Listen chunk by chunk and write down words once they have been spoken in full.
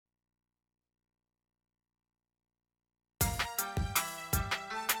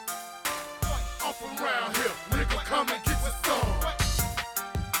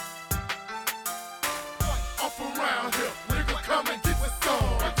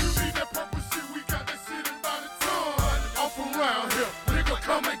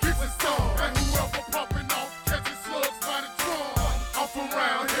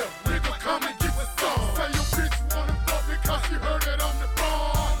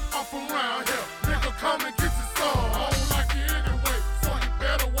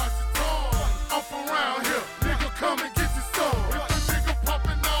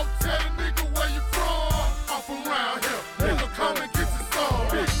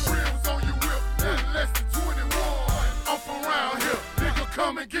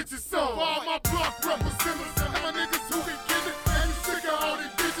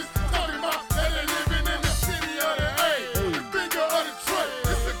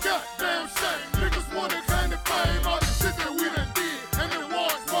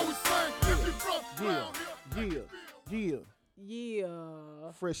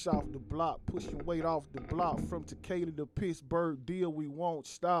fresh off the block, pushing weight off the block from Decatur to Pittsburgh. Deal we won't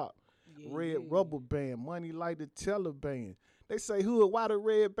stop. Red rubber band, money like the Taliban. They say, hood, why the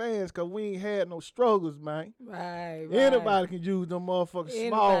red bands? Because we ain't had no struggles, man. Right. Anybody can use them motherfucking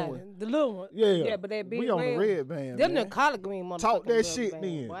small ones. The little one. Yeah. But that big we on the red band, them man. the collard green motherfuckers. Talk that shit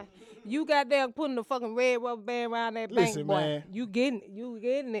then. Boy. You got there putting the fucking red rubber band around that Listen, bank, boy. man. You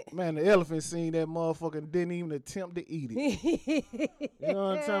getting it. Man, the elephant seen that motherfucker and didn't even attempt to eat it. You know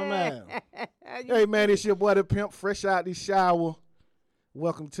what I'm talking about? Hey, man, it's your boy, the pimp, fresh out the shower.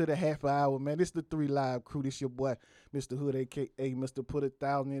 Welcome to the happy hour, man. This the 3 Live crew. This your boy, Mr. Hood, a.k.a. Mr. Put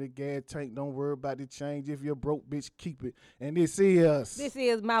 1,000 in the gas tank. Don't worry about the change. If you're broke, bitch, keep it. And this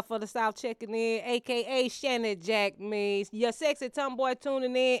is Mouth of the South checking in, a.k.a. Shannon Jack Means. Your sexy tomboy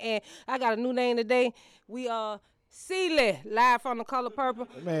tuning in, and I got a new name today. We are Celie, live from the Color Purple.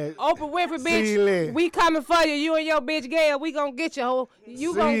 Man, Oprah Winfrey, bitch. Celie. We coming for you. You and your bitch Gail. We gonna get you, hoe.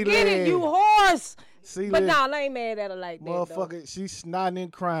 You gonna get it, Celie. you horse. Celie. But no, I ain't mad at her like that, motherfucker, she snotting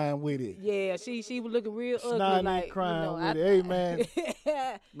and crying with it. Yeah, she was looking real ugly, Snotting like, and crying you know, with it. Hey,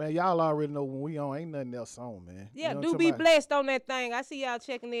 man. Man, y'all already know when we on, ain't nothing else on, man. Yeah, you know do be blessed on that thing. I see y'all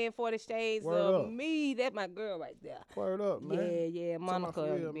checking in for the shades Word of up. me. That's my girl right there. Word up, man. Yeah, Monica for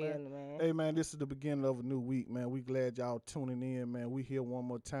in the real, building, man. Hey, man, this is the beginning of a new week, man. We glad y'all tuning in, man. We here one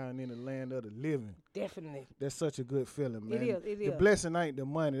more time in the land of the living. Definitely. That's such a good feeling, man. It The is. blessing ain't the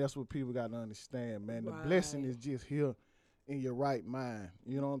money. That's what people got to understand, man. The Right. blessing is just here in your right mind.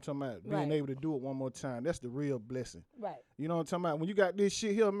 You know what I'm talking about? Being Right. able to do it one more time. That's the real blessing. Right. You know what I'm talking about? When you got this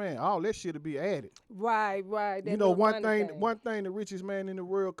shit here, man, all that shit will be added. Right. You know, one thing the richest man in the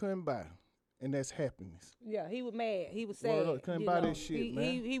world couldn't buy, and that's happiness. Yeah, he was mad. He was Word sad. up, couldn't you buy know. that shit,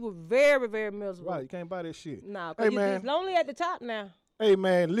 man. He was very, very miserable. Right, you can't buy that shit. Nah, Hey, because man. he's lonely at the top now. Hey,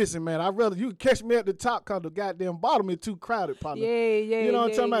 man, listen, man, I'd rather you catch me at the top because the goddamn bottom is too crowded, partner. Yeah. You know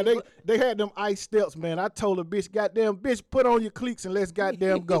what I'm talking about? They had them ice steps, man. I told a bitch, goddamn bitch, put on your cleats and let's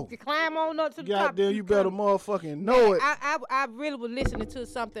goddamn go. Climb on up to the top. Goddamn, you better motherfucking know it. I really was listening to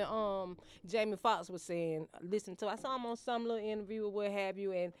something Jamie Foxx was saying. I saw him on some little interview or what have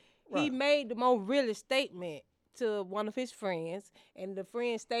you, and he Right. made the most realist statement to one of his friends, and the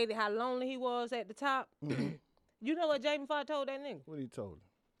friend stated how lonely he was at the top. Mm-hmm. You know what Jamie Foxx told that nigga? What he told him?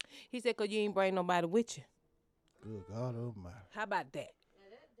 He said, "Cause you ain't bring nobody with you." Good God almighty. How about that?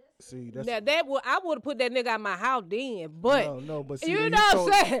 See, that's... Now I would have put that nigga out my house then, but No, but see, you he know told-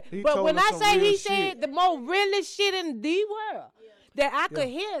 what I'm saying. he But told when us I some say real he shit. said the most realest shit in the world that I could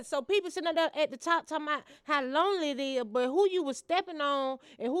hear, so people sitting there at the top talking about how lonely it is, but who you was stepping on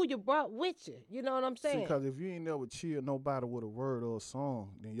and who you brought with you. You know what I'm See, saying? because if you ain't never chill nobody with a word or a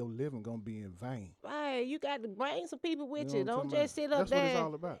song, then your living gonna be in vain. Right, you got to bring some people with know you. what I'm Don't talking just about? sit up That's there. what it's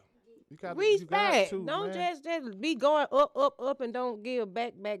all about. You got Respect. to, Don't man. just be going up, and don't give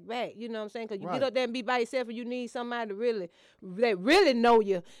back. You know what I'm saying? Because you Right. get up there and be by yourself, and you need somebody that really know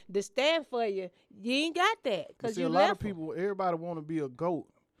you to stand for you. You ain't got that But because see, you a lot left of people, everybody want to be a goat.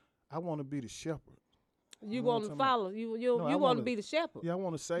 I want to be the shepherd. You know what want I'm to talking about? follow. You No, I want to wanna- be the shepherd. Yeah, I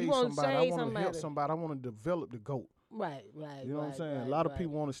want to save wanna somebody. I save want to help somebody. somebody. I want to develop the goat. Right. You know what I'm saying? A lot of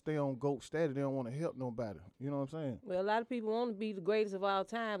people want to stay on goat status. They don't want to help nobody. You know what I'm saying? Well, a lot of people want to be the greatest of all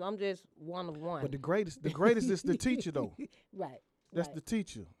time. I'm just one of one. But the greatest is the teacher though. right. That's right. the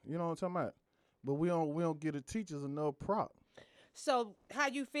teacher. You know what I'm talking about? But we don't get the teachers enough prop. So, how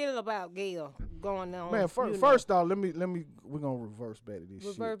you feeling about Gail going on? Man, first off, we're gonna reverse back to this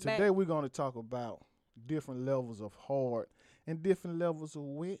Revert shit. back. Today we're gonna talk about different levels of hard and different levels of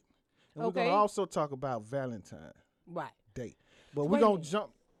wet. And we're Okay. gonna also talk about Valentine Right. Day. But Wait we're a gonna minute.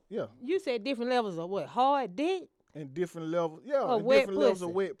 jump, yeah, You said different levels of what? Hard dick? and different levels, yeah, and wet different levels of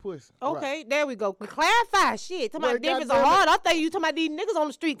pussy. wet pussy. Okay, Right. there we go. Clarify shit. Talking Well, about difference of goddamn it. hard. I think you talking about these niggas on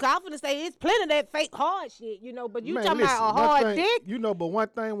the street. Cause I'm finna say it's plenty of that fake hard shit, you know. But you Man, talking listen, about a one hard thing- dick? You know, but one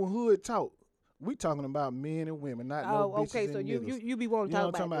thing when hood talk, we talking about men and women, not no bitches okay. So and you niggas. you be wanting You to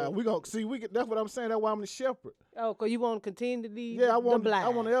know talk what I'm talking about about? We gonna see. That's what I'm saying. That's why I'm the shepherd. that. Oh, cause you want to continue to be Yeah, I want blind. I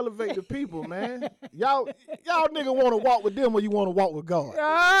want to elevate the people, man. y'all nigga want to walk with them or you want to walk with God?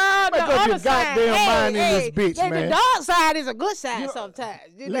 Oh, the Make up your other side. goddamn mind in this Hey, bitch, man. The dark side is a good side You know, sometimes.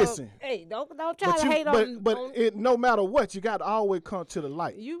 You listen. know? Hey, don't try to hate on. But it, no matter what, you got to always come to the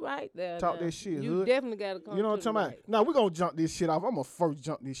light. You right there. Talk now. that shit, You hood. definitely got to come. You know what I'm to talking the about? light. Now we're gonna jump this shit off. I'm gonna first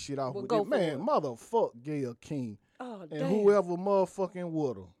jump this shit off Well, with go it. for Man, it. motherfuck Gail King Oh, and damn. whoever motherfucking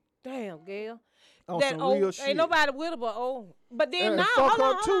with her. Damn, Gail. On That some old, real shit. ain't nobody with her but But then And now, fuck hold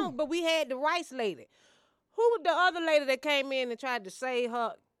her on, too. But we had the Rice lady. Who was the other lady that came in and tried to save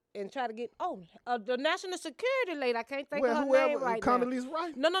her and try to get, the national security lady. I can't think of her name right now. Condoleezza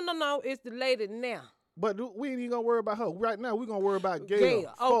Rice? No. It's the lady now. But we ain't even gonna worry about her. Right now, we gonna worry about Gail.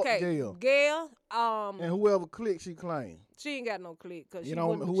 Gail. Okay. Fuck Gail. Gail. And whoever click she claim. She ain't got no clique. Cause You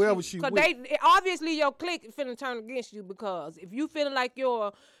know, whoever she Cause with. they obviously your clique finna turn against you because if you feeling like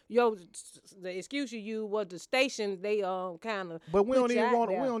the excuse you use was the station, they kind of. But we don't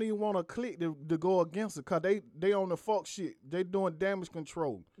even want a clique to go against it, cause they on the fuck shit. They doing damage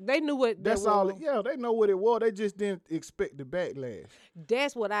control. They knew what. That's all. Yeah, they know what it was. They just didn't expect the backlash.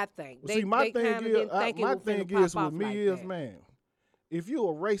 That's what I think. Well, see, my thing is with me is, man, if you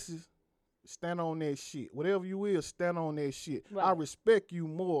a racist, stand on that shit. Whatever you is, stand on that shit. Right. I respect you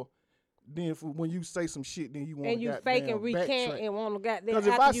more than when you say some shit, then you want to and you fake and recant and want to goddamn. Because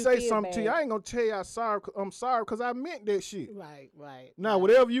if I say something to you, I ain't gonna tell you I'm sorry because I meant that shit. Right. Now,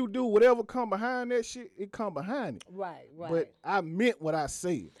 whatever you do, whatever come behind that shit, it come behind it. Right. But I meant what I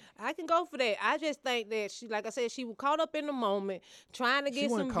said. I can go for that. I just think that she, like I said, she was caught up in the moment, trying to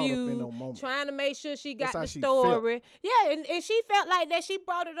get some views, trying to make sure she got the story. Yeah, and she felt like that. She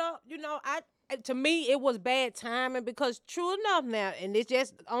brought it up. You know, to me, it was bad timing because true enough now, and it's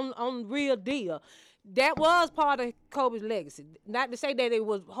just on real deal. That was part of Kobe's legacy. Not to say that it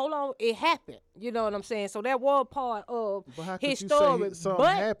was, it happened. You know what I'm saying? So that was part of his story. Say something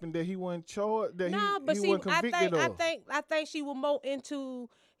happened that he wasn't charged, that he wasn't convicted of? I think she was more into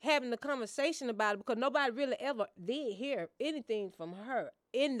having a conversation about it because nobody really ever did hear anything from her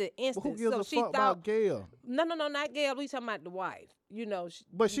in the instance. But who gives a fuck about Gail? No, not Gail. We talking about the wife. You know,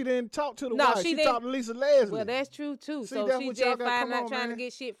 but she didn't talk to the wife. She talked to Lisa Leslie. Well, that's true too. See, so she just finding out trying to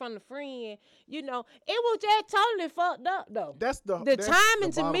get shit from the friend. You know, it was just totally fucked up though. That's the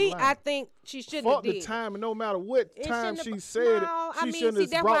timing to me. Line. I think she shouldn't have did. Fuck the timing. No matter what time she said it, she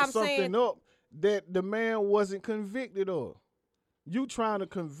shouldn't have brought something up that the man wasn't convicted of. You trying to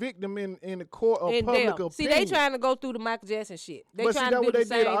convict them in the court of public opinion. See, they trying to go through the Michael Jackson shit. They but trying see, to do what the they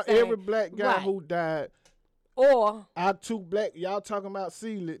same did. thing. Every black guy who died. Or our two black, y'all talking about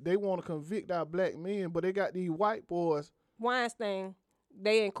Sealy, they want to convict our black men, but they got these white boys. Weinstein,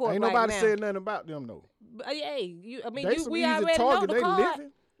 they in court. Ain't nobody said nothing about them though. But, hey, we already know the card.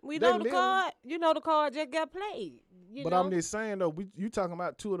 Living. We know the card. You know the card just got played. But I'm just saying though, you talking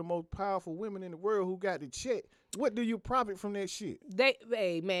about two of the most powerful women in the world who got the check. What do you profit from that shit?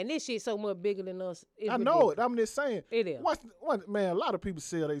 Hey man, this shit so much bigger than us. I know it. I'm just saying. It is. Man, a lot of people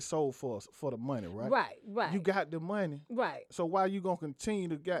sell they soul for the money, right? Right. You got the money. Right. So why you gonna continue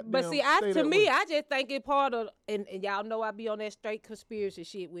to goddamn? But see, I just think it's part of, and y'all know I be on that straight conspiracy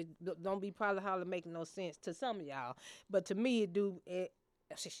shit. With don't be probably hardly making no sense to some of y'all, but to me it do.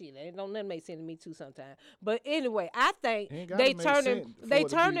 Shit, it don't nothing make sense to me too sometimes. But anyway, I think they turning.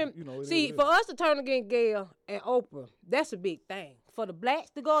 See, for us to turn against Gail and Oprah, that's a big thing. For the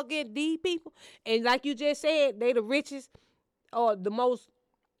blacks to go against these people, and like you just said, they the richest or the most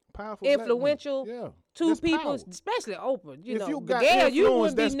powerful, influential two people, especially Oprah. You if know, you got Gail, you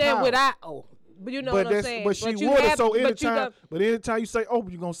wouldn't be nothing power. without Oprah. But you know what I'm saying. But she would have. So anytime you say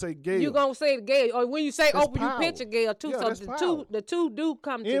Oprah, you gonna say Gail. You gonna say Gail, or when you say that's Oprah, power. you picture Gail too. Yeah, so the two do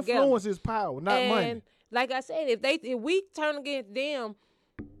come together. Influence is power, not money. And like I said, if we turn against them,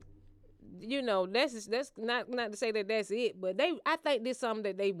 you know, that's not to say that that's it, but I think this is something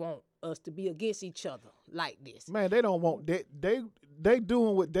that they want us to be against each other like this. Man, they don't want that. They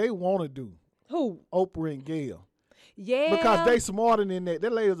doing what they want to do. Who? Oprah and Gail. Yeah. Because they smarter than that.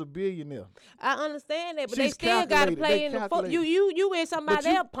 That lady's a billionaire. I understand that, but they still got to play in the you in somebody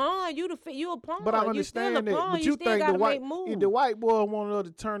else pawn. You a pawn. But I understand that. But you think if the white boy wanted us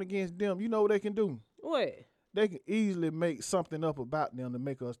to turn against them, you know what they can do? What? They can easily make something up about them to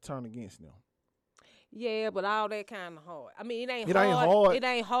make us turn against them. Yeah, but all that kind of hard. I mean, it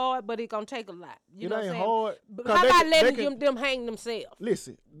ain't hard, but it gonna take a lot. You know what I'm saying? Hard. How about letting them hang themselves?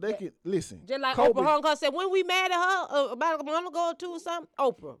 Listen, listen. Just like Kobe. Oprah Hunkar said, when we mad at her about a month ago or two or something,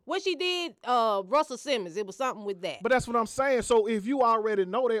 Oprah. What she did, Russell Simmons, it was something with that. But that's what I'm saying. So if you already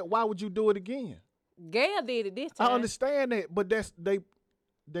know that, why would you do it again? Gail did it this time. I understand that, but that's they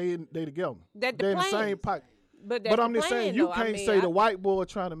together. They're in the same pocket. But I'm just saying, you can't say the white boy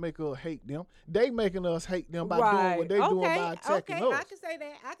trying to make us hate them. They making us hate them by doing what they doing by attacking us.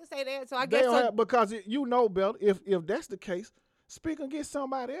 I can say that. So I guess because you know, Bella, if that's the case, speak against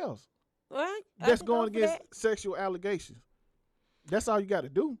somebody else. Right? That's going against sexual allegations. That's all you got to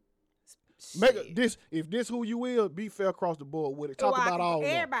do. Make this if this who you is, be fair across the board with it. Talk about all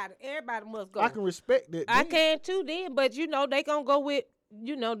everybody. Everybody must go. I can respect that. I can too, then. But you know they gonna go with.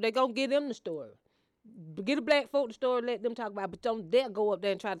 You know they gonna give them the story. Get a black folk the story, let them talk about it, but don't dare go up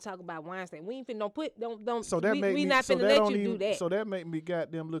there and try to talk about Weinstein. We ain't finna don't. So that we not finna let you do that. So that make me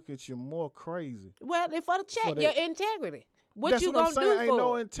goddamn look at you more crazy. Well, if for the check, your integrity. What that's you what gonna do Ain't for?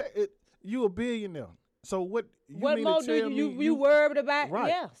 No you a billionaire. So what mean more do you worried about? Right.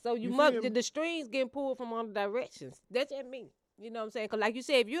 Yeah. So you must the strings getting pulled from all directions. That's just me. You know what I'm saying? Because like you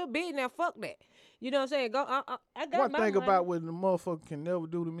said, if you're a billionaire, fuck that. You know what I'm saying? Go. I got one my thing money. about what the motherfucker can never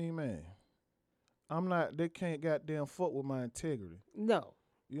do to me, man. I'm not. They can't goddamn fuck with my integrity. No.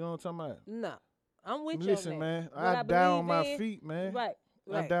 You know what I'm talking about? No. I'm with you. Listen, man. I down on my feet, man. Right.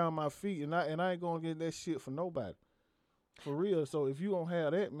 I down on my feet, and I ain't gonna get that shit for nobody. For real. So if you don't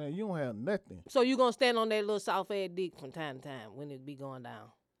have that, man, you don't have nothing. So you gonna stand on that little soft ass dick from time to time when it be going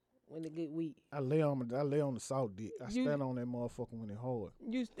down, when it get weak. I lay on the soft dick. I stand on that motherfucker when it hard.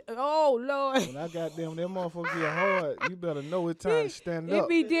 Oh Lord. When I goddamn that motherfucker get hard, you better know it's time to stand up.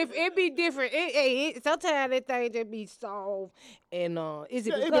 It be different. Sometimes that thing just be soft. And is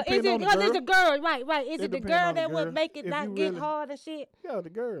it because it's a girl? Right. Is it the girl that would make it not get hard and shit? Yeah, the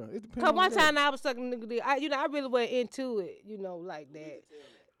girl. It depends. Cause one time I was sucking nigga dick. I really wasn't into it. Like that.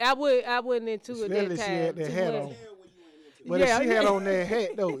 I wasn't into it that time. She had that hat on. But if she had on that hat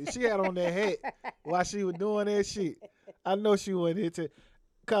though, she had on that hat while she was doing that shit, I know she wasn't into it.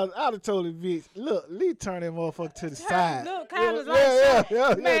 Cause I'd have told the bitch, look, Lee turn that motherfucker to the side. Look, kind of like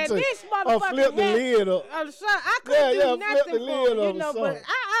man, this motherfucker. Flip the lid up. I couldn't do nothing flip the lid for up, but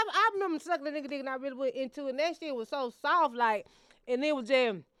I remember sucking the nigga dick and I really went into it. And that shit was so soft, like, and it was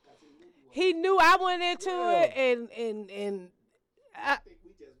just, he knew I went into it, and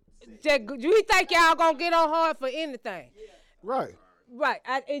you think y'all gonna get on hard for anything? Right.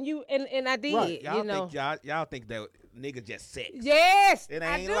 I did. Right. Y'all think that nigga just sex. Yes, it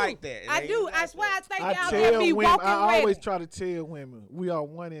ain't like that. I do. Like I swear, that. I think y'all just be walking I always try to tell women we are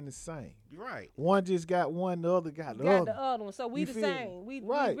one and the same. Right. One just got one, the other got the other. The other one. So we the same. We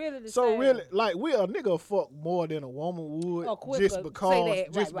really the same. So really, like we a nigga fuck more than a woman would just because.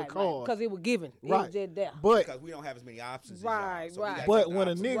 Because it was given. Right. It was just there. But because we don't have as many options. Right. But when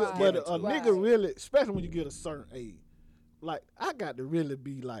a nigga really, especially when you get a certain age. Like, I got to really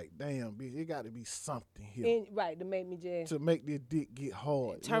be like, damn, bitch, it got to be something here. To make me just. To make this dick get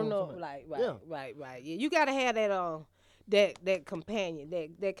hard. Turn up, right. Yeah, you got to have that companion,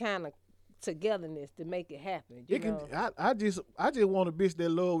 that kind of togetherness to make it happen. I just want a bitch that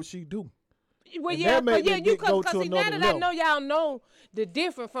love what she do. Well, you because now that I know y'all know the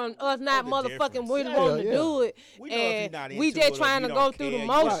difference from us not motherfucking really wanting to do it, and we just trying to go through the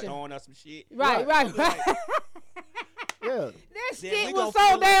motion. Showing us some shit. Right. Yeah. That shit was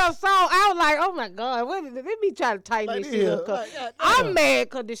so damn soft. I was like, oh my God, let me try to tighten this shit up. Cause I'm mad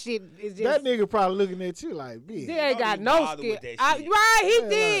because this shit is just. That nigga probably looking at you like, bitch. They ain't got no skill. He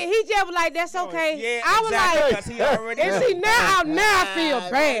did. He just was like, that's okay. Yeah, I was exactly, like, and see, now I feel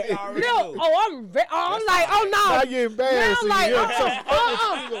bad. I'm like, oh no. Now you embarrassed. Now I'm like,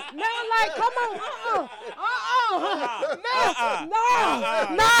 Now I'm like, come on,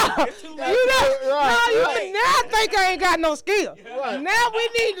 now I think I ain't got no skill. Right. Now we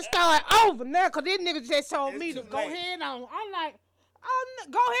need to start over now, cause this nigga just told me to go ahead on. I'm like,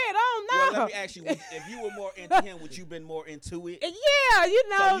 go ahead on now. Well, let me ask you, if you were more into him, would you been more into it? Yeah,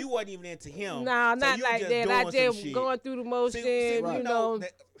 So you wasn't even into him. Nah, so not like that. I just going through the motions, you know.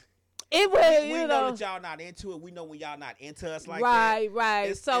 It was, we know that y'all not into it. We know when y'all not into us like that.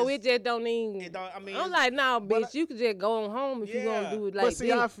 Right. So it just don't even. It don't, I mean, I'm like, no, bitch, you can just go on home if you gonna do it like this. But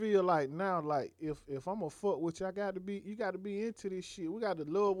see, I feel like now, like if I'm gonna fuck with you, you got to be into this shit. We got to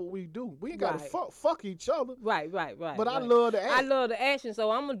love what we do. We ain't got to fuck each other. Right. But I love the action. I love the action,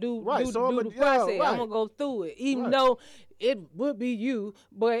 so I'm gonna do the process. I'm gonna go through it, even though it would be you,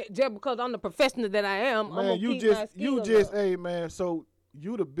 but just because I'm the professional that I am, man, I'm gonna keep my skills up. Hey man, so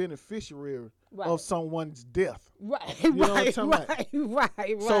you the beneficiary of someone's death. Right, you know what I'm talking about?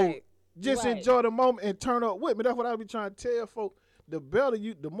 Right. So just enjoy the moment and turn up with me. That's what I be trying to tell folks. The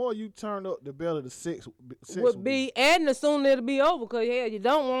more you turn up, the better the sex would be. And the sooner it'll be over, because you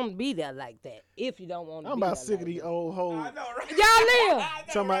don't want to be there like that. If you don't want to be there. I'm about sick of these old hoes. I know, right? Y'all live.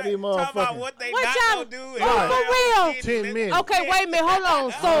 Talking about these motherfuckers. Talking about what they not gonna do. Oh, for real? 10 minutes. Okay, wait a minute. Hold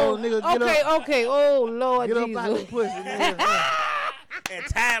on. So, okay. Oh, Lord Jesus. Get up out of the pussy. And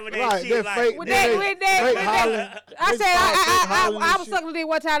time with that shit, like with that. I was sucking dick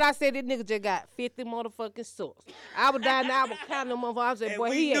one time. I said this nigga just got 50 motherfucking sores. I was dying. I was counting them motherfuckers. I said, boy,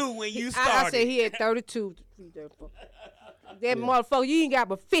 we knew when you started. I said he had 32. That motherfucker, you ain't got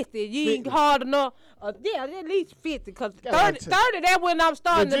but 50. You ain't hard enough. At least 50. Because 30, that when I'm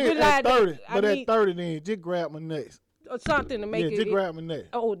starting to realize 30, but at 30 then, just grab my nuts. Or something to make it. Yeah, just grab my neck.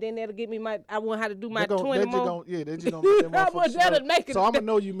 Oh, then that'll get me I want how to do my 20 more. They just gonna make that motherfucker that'll make it. So I'm gonna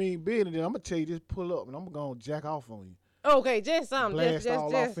know you mean business. Then I'm gonna tell you, just pull up and I'm gonna jack off on you. Okay, just something. Blast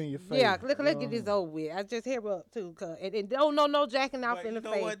all off in your face. Yeah, let's get this over with. I just hear up too, and don't no jacking off in the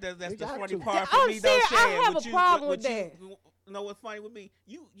face. You know what? That's the funny part for me, though, Shan. I have a problem with that. You know what's funny with me?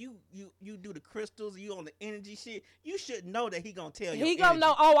 You do the crystals. You on the energy shit. You should know that he gonna tell you. He gonna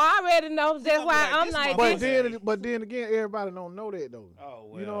know. Oh, I already know. That's why I'm like. But then again, everybody don't know that though. Oh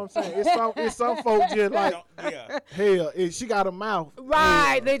well. You know what I'm saying? It's some folks just like, hell, if she got a mouth.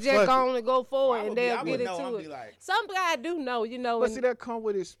 Right, they just gonna go forward and they'll get into it. Some guys do know, you know. But see, that come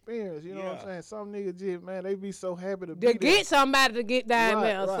with experience. You know what I'm saying? Some niggas just, man, they be so happy to get somebody to get down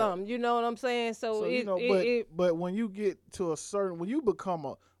there or something. You know what I'm saying? So but when you get to when you become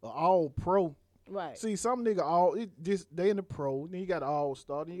a all pro, right? See, some nigga they in the pro, then you got the all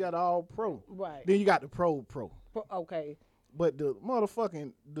star, then you got the all pro, right? Then you got the pro. Okay. But the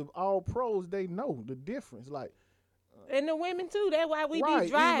all pros, they know the difference, like. And the women too. That's why we be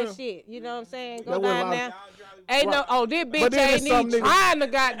dry shit. You know what I'm saying? Go down there. Ain't no. This bitch ain't even trying to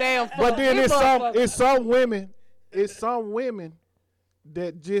goddamn. But then it's some women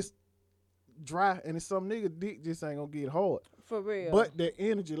that just dry, and it's some nigga dick just ain't gonna get hard. For real. But the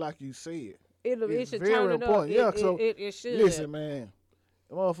energy, like you said, it should very turn it important. Up. Yeah, it should. Listen, man.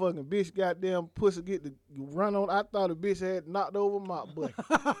 The motherfucking bitch goddamn pussy get to run on. I thought the bitch had knocked over my butt.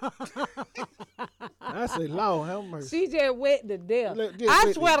 I say, Lord have mercy. She just wet to death.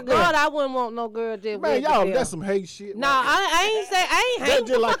 I swear to God, I wouldn't want no girl just wet to death. Man, y'all, that's some hate shit. No, I ain't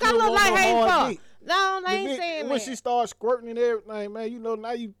hating. What the fuck I look like hating for? No, I ain't saying that. When she starts squirting and everything, man, you know,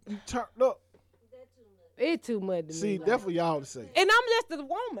 now you turned up. It's too much to me. See, that's for y'all to say. And I'm just a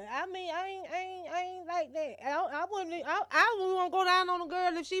woman. I mean, I ain't like that. I wouldn't want to go down on a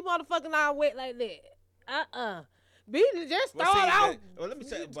girl if she motherfucking all wet like that. Just start out. Well, let me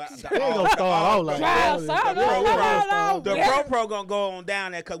say, they ain't gonna start out like that. The pro gonna go on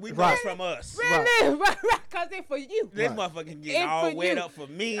down there because we bought from us. Really? Right. Because it's for you. This motherfucker getting all wet up for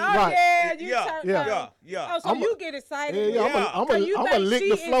me. Oh, yeah. Yeah. Oh, so you get excited. I'm gonna lick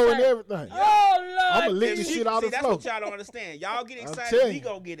the floor and everything. Oh, Lord. I'm gonna lick the shit out of the floor. That's what y'all don't understand. Y'all get excited, we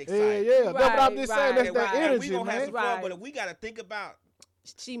gonna get excited. Yeah. That's what I'm just saying. That's that energy, we gonna have man. some fun, but we gotta think about.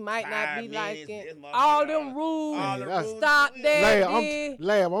 She might not be liking all them rules. Stop that.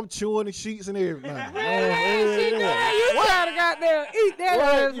 Lab, I'm chewing the sheets and everything. Really? You trying to goddamn eat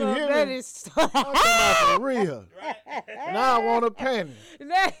that. You hear that me? is I'm talking about for real. Now I want a penny.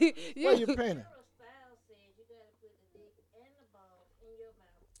 Where you penny?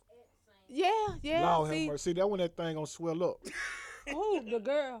 Yeah. Lord have mercy. See, that when that thing gonna swell up. Who? The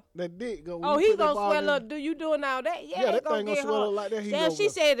girl? That dick go. Oh, he gonna swell up. Do you doing all that? Yeah, that thing gonna swell up like that. Yeah, she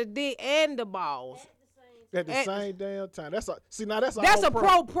said the dick and the balls. At the same damn time. That's a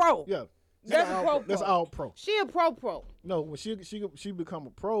pro. Yeah. That's a pro. That's all pro. She a pro. No, when she become a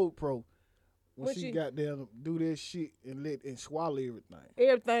pro. When she got down do that shit and swallow everything.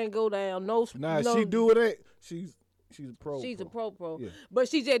 Everything go down. She do that. She's a pro. She's a pro. Yeah. But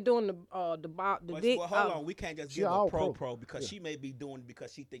she just doing the dick. Well, hold on. We can't just give her pro because she may be doing it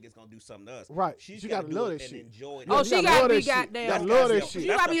because she think it's gonna do something to us. Right. She gotta do love it that and shit. enjoy it. Oh, she gotta be goddamn. Gotta love that shit. She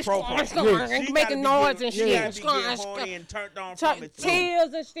gotta be making noise and shit. She gotta be horny and turned on from it.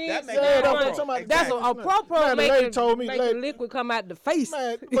 Tears and shit. That That's a pro making liquid come out the face.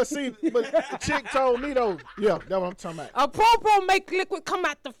 Man, but the chick told me though. Yeah, that's what I'm talking about. A pro make liquid come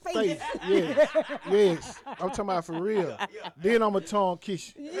out the face. Yes. I'm talking about for real. Then I'm a tongue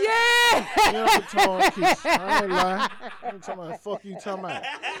kiss you. Yeah. Then I'm a tongue kiss. I ain't lying. I'm talking about fuck you talking about.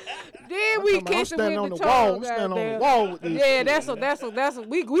 Then we kiss with the tongue. I'm standing on the wall with these. Yeah, that's a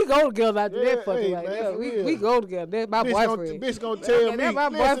we go together after that fucking right there. We go together. That's my boyfriend. Bitch gonna tell me. That's my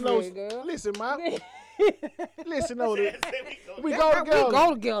boyfriend, girl. Listen, man. Listen, Otis. We go together. We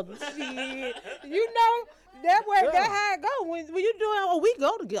go together. Shit. You know. That's how it go. When you doing, we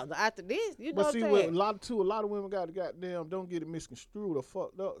go together after this. You know but see, what I'm saying? A lot of women got to goddamn don't get it misconstrued or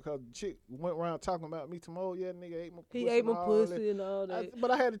fucked up because the chick went around talking about me tomorrow. Yeah, nigga ate my pussy. He ate my pussy and all that. But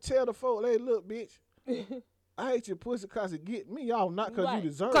I had to tell the folk, hey, look, bitch. I hate your pussy because it get me off, not because you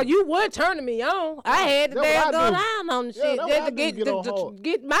deserve it. Because you weren't turning me on. I had to damn go down on the shit just to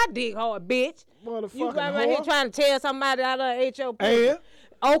get my dick hard, bitch. You right here trying to tell somebody out of ate your pussy. And?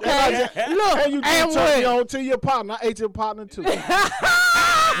 Okay, look, and you didn't turn me on to your partner. I ate your partner too. What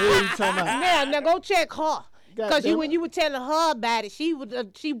are you talking about? Now go check her. Because when you were telling her about it, she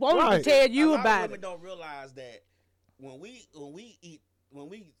wanted to tell you about it. Women don't realize that when we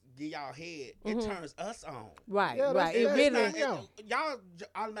give y'all head, it turns us on. Right, Yeah, right. It really. Y'all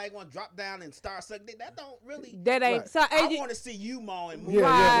automatically want to drop down and start sucking dick. That don't really. That ain't. Right. So, I want to see you more and more.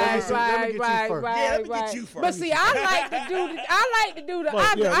 Yeah, right, let me get you first. Yeah, let me get you first. But see, I like to do the.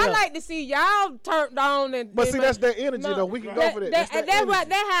 I like to see y'all turned on and. But see, that's that energy though. We can go for that. That's right.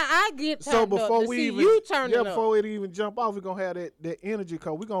 That's how I get. So before we even, you turn it before it even jump off, we're gonna have that energy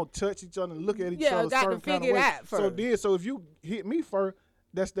cause we're gonna touch each other and look at each other. Got to figure it out first. So if you hit me first,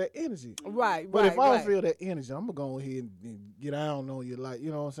 that's that energy. Right. But if I don't feel that energy, I'm gonna go ahead and get down on you, like, you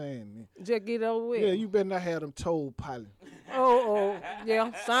know what I'm saying? Just get over with. Yeah, you better not have them toe piling. Oh,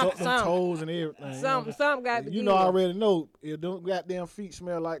 yeah, something. Toes and everything. Something got to. You know, I already know if them goddamn feet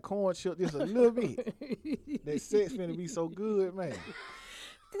smell like corn chip just a little bit. That sex finna be so good, man.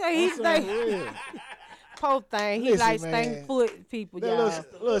 He's like, poor thing. He like stinking foot people, y'all.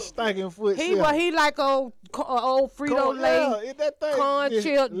 Little stinking foot. He like old Frito Lay, corn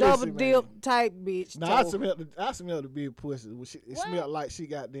chip, double dip type bitch. Now I smelled the big pussy. It smelled like she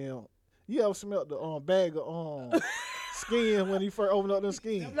goddamn. You ever smelled the bag of skin when he first opened up them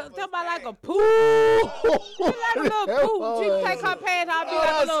skin? Talk about like a poo. Like a little poo. She take her pants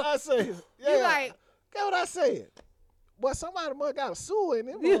off. I say, yeah. You like, get what I said. But somebody must got a sewer in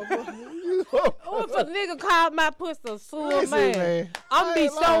it. What if a nigga called my pussy a sewer, man? I'm be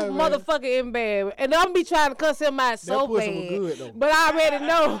so motherfucking embarrassed. And I'm be trying to cuss him out so bad. Good, though. But I already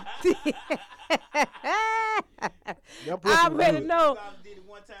know. I already know.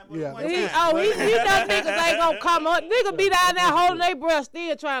 Yeah. He know niggas ain't gonna come up. Nigga be down there holding their breath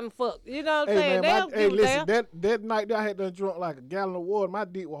still trying to fuck. You know what I'm saying? Man, listen, that night I had done drunk like a gallon of water. My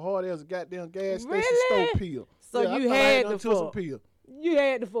dick was hard as a goddamn gas station stove pill. So yeah, you had the fuck. Pill. You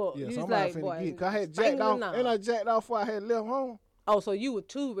had the fuck. Yeah, you so was I'm like, boy, I had jacked off, and I jacked off before I had left home. Oh, so you were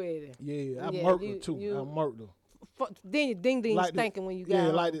too ready. Yeah, I murked her too. I murked her. Then your ding ding like stinking when you got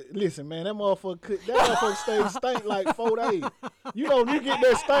home. Like listen, man, that motherfucker stayed stink like 4 days. You get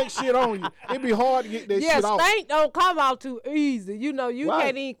that stink shit on you. It be hard to get that shit off. Yeah, stink don't come out too easy. You know, you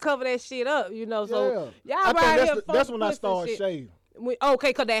can't even cover that shit up. You know, so y'all right here. That's when I started shaving.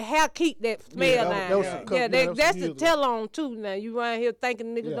 Okay, cause that hair keep that smell down. That's the tell on too. Now you around here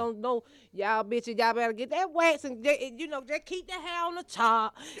thinking niggas don't know. Y'all bitches, y'all better get that wax and just keep the hair on the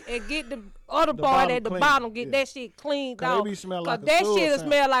top and get the other part at the bottom. Get that shit cleaned off. Cause like that shit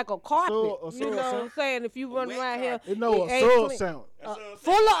smell like a carpet. You know what I'm saying? If you run around here, it know a soil sound.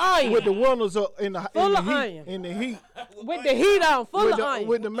 Full of onion. With the windows up in the heat. With the heat on, full of onion.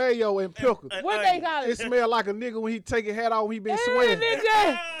 With the mayo and pickle. What they call it? It smell like a nigga when he take his hat off, he been sweating.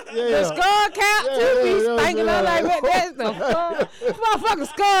 The skull cap too be stinking up like that. That's the fuck. Motherfucking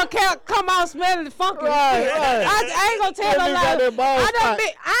skull cap come out smelling funky. Right. I ain't gonna tell no lie.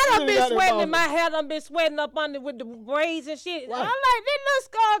 I done been sweating in my hair. Done been sweating up under with the braids and shit. Right. I'm like, this little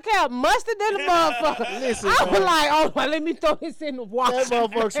skull cap mustard than the motherfucker. Listen, I was like, oh, let me throw this in the wash. That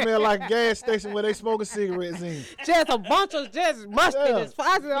motherfucker smell like a gas station where they smoking cigarettes in. Just a bunch of mustard.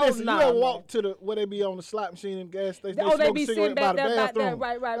 Yeah. Listen, you ever walk to where they be on the slot machine in the gas station? They be sitting back there by that.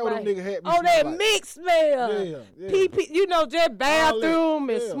 Right. That like. mixed smell. Yeah. PP, just bathroom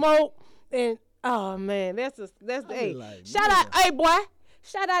and smoke and oh man, that's the like, shout out, hey boy,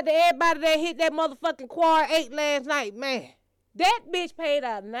 shout out to everybody that hit that motherfucking Quad 8 last night, man. That bitch paid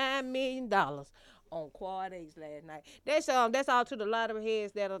out $9 million on Quad 8 last night. That's all to the lottery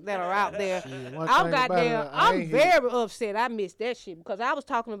heads that are out there. I'm very upset I missed that shit because I was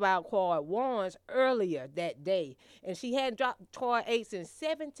talking about Quad 1s earlier that day, and she hadn't dropped Quad 8s in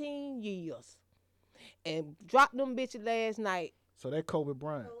 17 years, and dropped them bitches last night. So that Kobe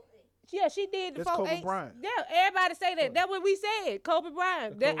Bryant. Yeah, she did the 4-8. Kobe Bryant. Yeah, everybody say that. That's what we said. Kobe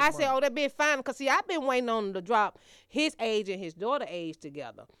Bryant. Said, oh, that bitch fine. Because, see, I've been waiting on him to drop his age and his daughter age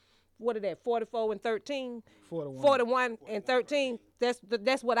together. What is that, 44 and 13? 41 and 13.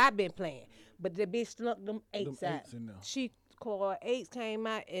 That's what I've been playing. But the bitch snuck them 8s out. She Quad 8s came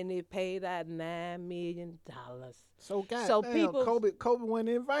out, and it paid out $9 million. So people, Kobe went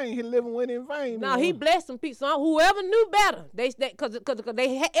in vain. His living went in vain. No, he blessed some people. So whoever knew better, because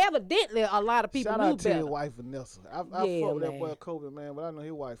they evidently a lot of people knew better. Shout out to your wife Vanessa. I fuck with that boy Kobe, man, but I know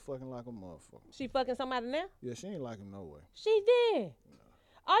his wife fucking like a motherfucker. She fucking somebody now? Yeah, she ain't like him no way. She did. No.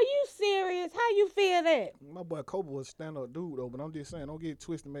 Are you serious? How you feel that? My boy Kobe was a stand-up dude though, but I'm just saying, don't get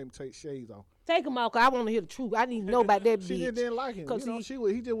twisted and make him take shades off. Take him out, cause I want to hear the truth. I need to know about that bitch. She didn't like him.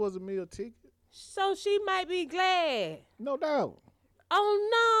 He just was a meal ticket. So she might be glad. No doubt.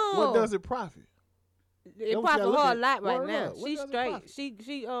 Oh no. What does it profit? It profit her a lot right now. She's straight. She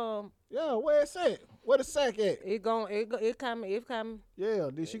Yeah, where it's at? Where the sack at? It coming. Yeah,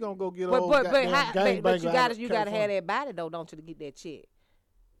 then she gonna go get but you gotta have that body though, don't you, to get that check?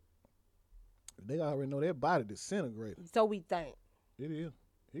 They already know their body disintegrated. So we think. It is.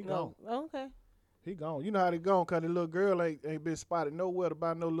 He gone. Okay. He gone. You know how they gone, because the little girl ain't been spotted nowhere to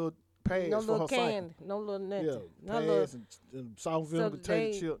buy no little pads no for little her candy. No little nothing. Yeah, no pads little, and soft vinegar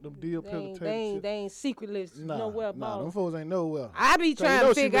potato chip, them dill pickle potato chip. They ain't secretless nowhere about. Nah, them folks ain't nowhere. I be trying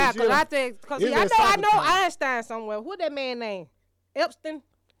to figure out, because I think, I know Einstein somewhere. What that man name? Epstein?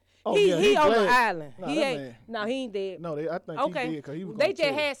 Oh, he on glad. the island. Nah, he ain't. No, he ain't dead. No, I think he did, because he was. They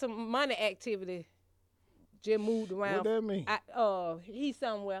just had some money activity. Just moved around. What that mean? He's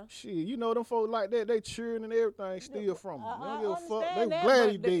somewhere. Shit, you know them folks like that. They cheering and everything. Steal from him. They don't give a fuck. They that,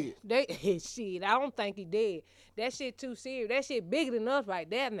 glad he dead. Shit, I don't think he dead. That shit too serious. That shit bigger than us right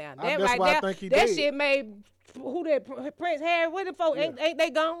there now. That's right why there, I think he that dead. shit made Prince Harry with the folks. Yeah. Ain't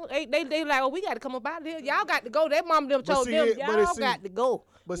they gone? They like, oh, we got to come up out of here. Y'all got to go. That mom them told them, y'all got to go.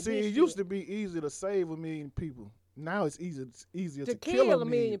 But see, it used to be easy to save 1 million people. Now it's easier to kill 1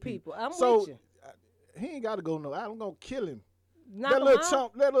 million people. I'm with you. He ain't got to go no. I'm gonna kill him. Knock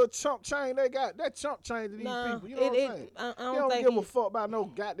that little chump chain they got, that chump chain to these people. You know what I'm saying? I don't give a fuck about no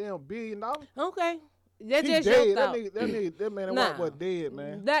goddamn $1 billion. Okay, that's he just dead. your thought. That man, that was dead,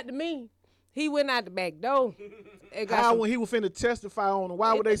 man. That to me, he went out the back door. When he was finna testify on him,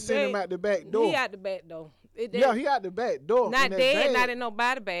 why would they send him out the back door? He out the back door. He out the back door. Not dead, not in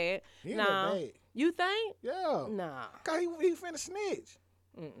nobody bad. He in that bag. You think? Yeah. Nah. Cause he finna snitch.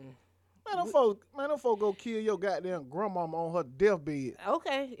 Man, them folks go kill your goddamn grandmama on her deathbed.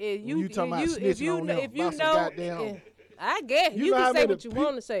 Okay. You talking about snitching on them. If you know, I guess you can say what you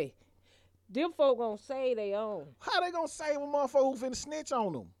want to say. Them folk gonna say they own. How they gonna save a motherfucker who finna snitch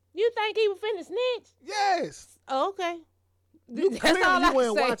on them? You think he was finna snitch? Yes. Oh, okay. You clearly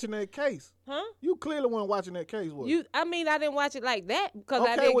weren't watching that case. Huh? You clearly weren't watching that case, was you? I mean, I didn't watch it like that because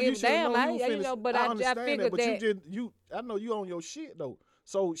I didn't give a damn. But I figured that. I know you on your shit though.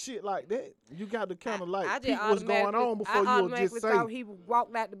 So shit like that, you got to kind of like peep what's going on before you would just say. I thought he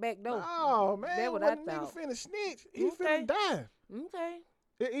walked out the back door. Oh man, that's what I thought. Nigga finna snitch. He finna die. Okay.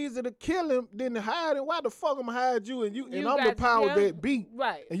 It's easier to kill him than to hide him. Why the fuck am I hide you and I'm the power that be?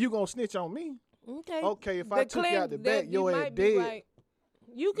 Right. And you gonna snitch on me? Okay. Okay, if I took you out the back, your ass dead. Right.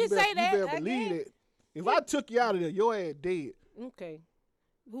 You can say that. You better believe it. If I took you out of there, your ass dead. Okay.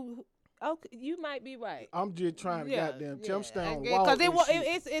 Okay, you might be right. I'm just trying to goddamn jump down because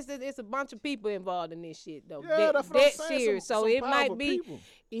it's a bunch of people involved in this shit though. Yeah, that's what I'm saying. Serious. So it might be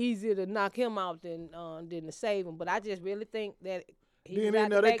easier to knock him out than to save him. But I just really think that he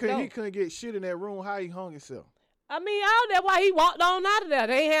couldn't get shit in that room. How he hung himself? I mean, that's why he walked on out of there.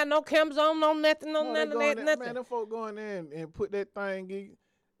 They ain't had no cameras on, no nothing, none of that, nothing. Man, them folk go in there and put that thing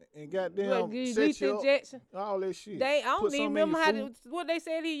and goddamn set you up, all that shit. I don't even remember what they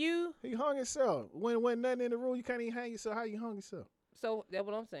said he used. He hung himself. When nothing in the room, you can't even hang yourself. How you hung yourself? So that's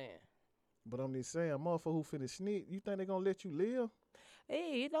what I'm saying. But I'm just saying, motherfucker who finna snitch, you think they gonna let you live?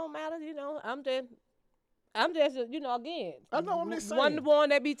 Hey, it don't matter, I'm just, again. I know, I'm just saying. One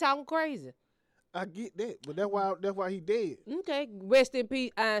that be talking crazy. I get that, but that's why he dead. Okay, rest in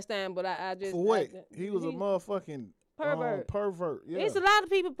peace, Einstein. But I just for what? He was a motherfucking pervert. Yeah. It's a lot of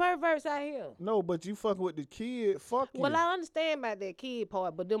people perverts out here. No, but you fucking with the kid. Fuck you. Well, I understand about that kid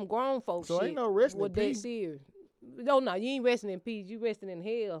part, but them grown folks. So ain't no resting in peace. Serious. No, you ain't resting in peace. You resting in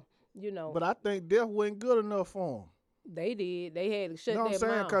hell. But I think death wasn't good enough for him. They did. They had to shut their mouth. You know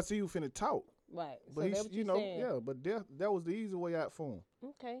what I'm saying? Because he was finna talk. Right. But so yeah. But death, that was the easy way out for him.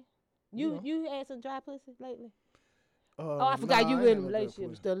 Okay. You had some dry pussy lately? I forgot you in a relationship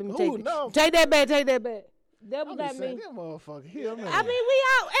and stuff. Let me take that. Take that back. That what got me. That motherfucker here, man. I mean, we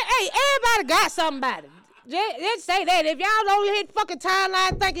all. Hey, everybody got somebody. Just say that. If y'all on your fucking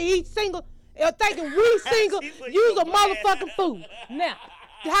timeline thinking he's single or thinking we single, you's a motherfucking fool. Now,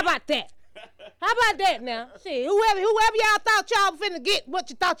 how about that? How about that now? See, whoever y'all thought y'all finna get what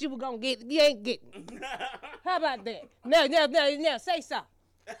you thought you were gonna get, you ain't getting. How about that? Now, say something.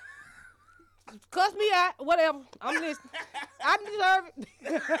 Cuss me out, whatever. I'm listening. I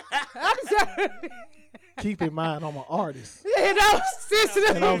deserve it. Keep in mind, I'm an artist. And I'm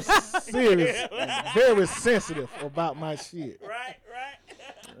sensitive. And I'm serious, very sensitive about my shit. Right.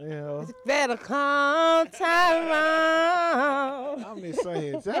 It's better come time around. I'm just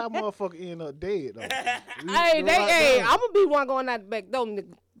saying, that's how motherfucker end up dead, though. I'm gonna be one going out the back door,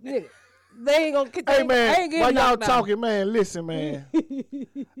 nigga. They ain't gonna. Hey man, while y'all talking, man, listen, man.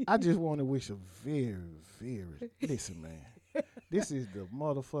 I just want to wish a listen, man. This is the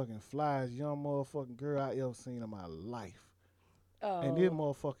motherfucking flyest young motherfucking girl I ever seen in my life. And this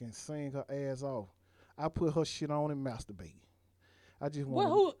motherfucking sing her ass off. I put her shit on and masturbate. I just want.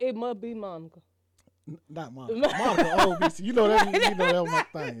 Who? It must be Monica. Not Monica. Monica old bitch. You know that was my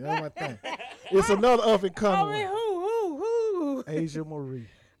thing. That was my thing. It's another up and coming. Who? Asia Marie.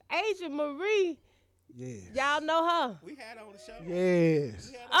 Asia Marie. Yes. Y'all know her. We had her on the show.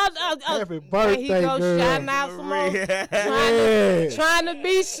 Yes. Happy birthday, he go girl. shine out some more. Yes. Trying to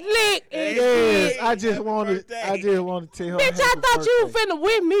be slick. Yes. I just want to tell her. Bitch, I thought you was finna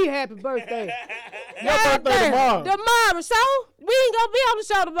win me happy birthday. Your birthday tomorrow. Tomorrow, so we ain't gonna be on the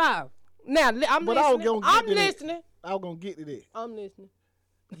show tomorrow. Now, I'm listening. I'm listening. I was gonna get to that. I'm listening.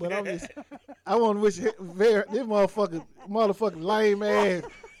 But I'm just, I want to wish this motherfucking lame ass,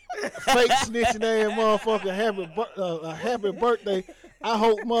 fake snitching ass motherfucker happy birthday. I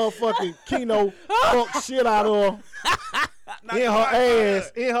hope motherfucking Keno fuck shit out of her. In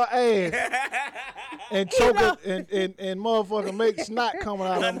her ass. And choke her and motherfucking make snot coming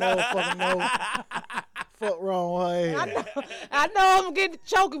out of her motherfucking nose. Fuck wrong with her ass. I know I'm gonna get the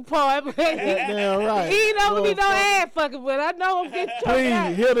choking part. Damn right. He ain't gonna get no ass fucking, but I know I'm getting choked out.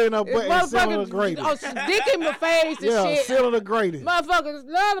 Please hit her in her butt and sit on her grating. Oh, dick in my face and yeah, shit. sit on the grating. Motherfuckers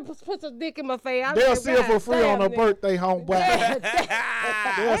love to put some dick in my face. They'll sell for free on her birthday, homeboy.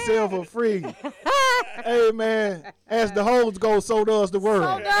 They'll sell for free. Hey, man, as the hoes go, so does the world.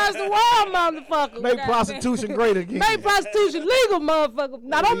 So does the world, motherfucker. Make prostitution great again. Make prostitution legal, motherfucker.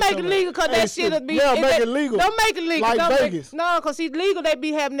 Now, don't make it legal because that shit'll be... Yeah, make it legal. Don't make it legal. Like Vegas. No, because see, legal, they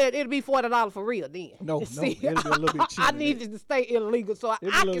be having that. It'll be $40 for real then. No, it'll be a little bit cheaper. I need it to stay illegal so I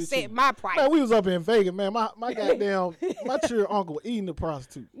can set my price. Man, we was up in Vegas, man. My goddamn, my children uncle was eating the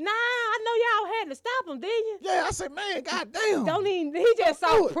prostitute. Nah, I know y'all had to stop him, didn't you? Yeah, I said, man, goddamn. Don't even, he just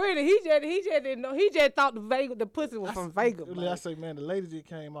so pretty. He just didn't know. He just thought the pussy was from Vegas. I say, man, the lady just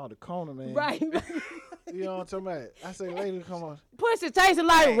came out the corner, man. Right. You know what I'm talking about? I say, lady, come on. Pussy tasted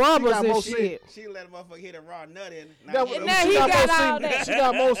like rubbers and shit. She let a motherfucker hit a raw nut in. Now he got all that. She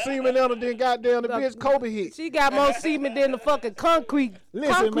got more semen in her than goddamn the bitch Kobe hit. She got more semen than the fucking concrete.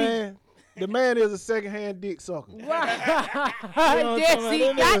 Listen, man. The man is a secondhand dick sucker. Right. Yes,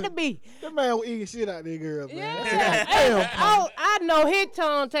 he got to be. The man was eating shit out there, girl, man. Yeah. I know his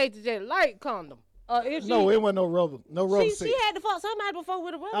tongue tasted just like condom. No, it wasn't no rubber. No rubber sex. She had to fuck somebody before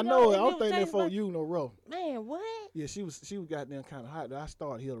with a rubber. I know it. I don't think they for you no rubber. Man, what? Yeah, she was goddamn kind of hot. I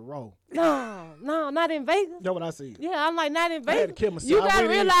started here to roll. No, not in Vegas. That's what I see. Yeah, I'm like, not in Vegas. I had to kill myself. You gotta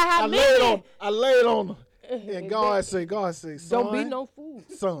realize how many. I laid on her. And God say, son, don't be no fool.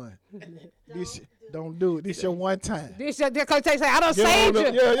 Son, don't do it. This your one time. Because they say, I done saved you.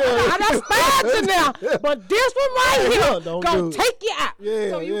 Yeah. I done spared you now. But this one right here, gonna take you out. Yeah,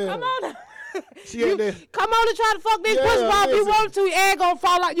 so you come on. Come on and try to fuck this pussy ball if you want to. Your egg gonna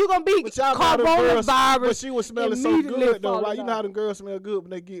fall out. You gonna be coronavirus. But she was smelling so good though, right? You know how them girls smell good when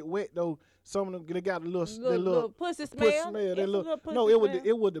they get wet though. Some of them they got a little pussy smell. No,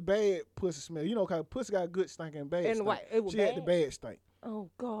 it was the bad pussy smell. You know, cause pussy got good stink and bad stink. She had the bad stink. Oh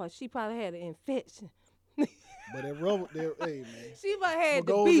God, she probably had an infection. But that rubber, hey man. She might had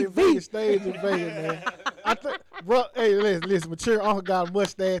the BV. Vegas, stayed in Vegas, man. I think, hey, listen, mature uncle got a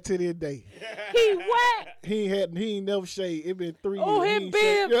mustache to this day. He what? He ain't never shaved. It been 3 years. Oh, his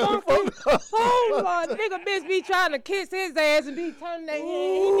beard funky. Oh Lord, nigga, bitch be trying to kiss his ass and be turning that.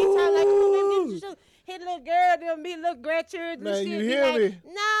 He be trying like, his little girl, them be little gratuitous and shit. You hear me?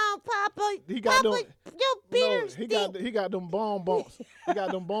 No, Papa. He got Papa, your beard he got them bomb bumps. He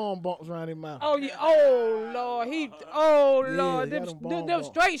got them bomb bumps around his mouth. Oh yeah. Oh Lord. Lord. Them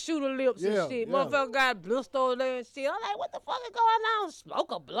straight shooter lips and shit. Yeah. Motherfucker got blisters there and shit. I'm like, what the fuck is going on?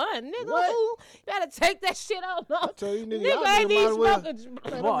 Smoke a blunt, nigga. What? You better take that shit out. No. I tell you, nigga ain't even smoking.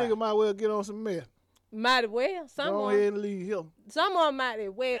 That nigga might well get on some meth. Might as well. Go ahead and leave him. Someone might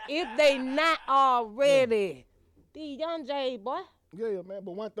as well, if they not already. The young J boy. Yeah, man.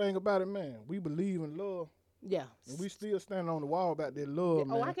 But one thing about it, man, we believe in love. Yeah. And we still standing on the wall about that love,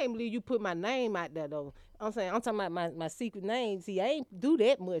 man. Oh, I can't believe you put my name out there, though. I'm talking about my secret name. See, I ain't do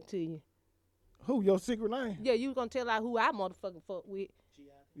that much to you. Who, your secret name? Yeah, you gonna tell out who I motherfucking fuck with.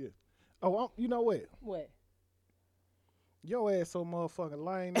 Yeah. Oh, you know what? What? Your ass so motherfucking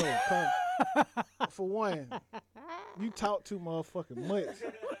lame though. For one, you talk too motherfucking much.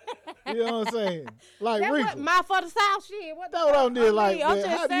 You know what I'm saying? Like Reaper. My for the South shit. What that what I'm doing like, man.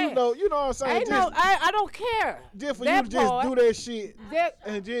 How do you know? You know what I'm saying? I don't care. Just for you to just do that shit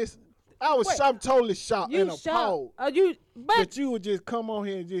and just, I'm totally shocked and appalled that you would just come on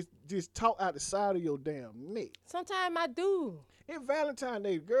here and just talk out the side of your damn neck. Sometimes I do. It's Valentine's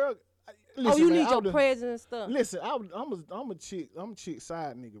Day, girl. Listen, you need your presents and stuff. Listen, I'm a chick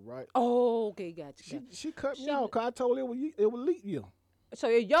side nigga, right? Oh, okay, gotcha. She cut me out because I told her it would leak you. So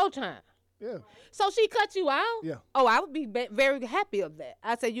it's your time. Yeah. So she cut you out? Yeah. Oh, I would be very happy of that.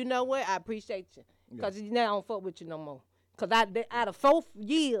 I said, you know what? I appreciate you because now I don't fuck with you no more. Because out of 4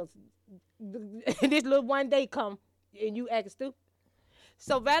 years, this little one day come and you acting stupid.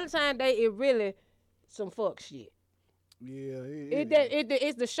 So Valentine's Day is really some fuck shit. Yeah,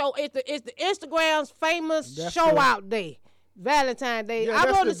 it's the show. It's the Instagram's famous show out day. Valentine's Day. Yeah,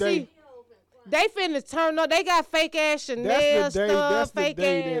 I want to see. They finna turn up. They got fake ass Chanel stuff, fake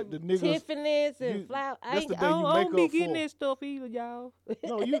ass Tiffany's and flowers. I don't be getting that stuff either, y'all.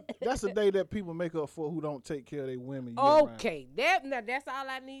 No, that's the day that people make up for who don't take care of their women. Okay, that's all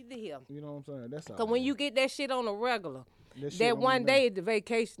I need to hear. You know what I'm saying? That's all. Cause when you get that shit on a regular, that one day is the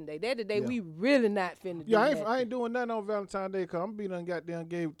vacation day. That the day we really not finna do that. I ain't doing nothing on Valentine's Day because I'm be done goddamn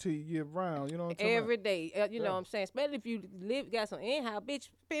gave it to you year round. You know what I'm saying? Every day. You know what I'm saying? Especially if you got some in-house, bitch,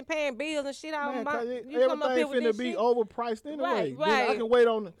 been paying bills and shit all about. You come up here with this be shit. overpriced anyway. Right. I can wait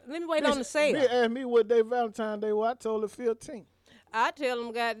on. Let me wait on the sale. They asked me what day Valentine's Day was. I told her 15th. I tell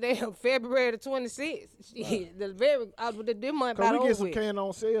them goddamn February the 26th. Shit, the this month about over. Cause we get some candy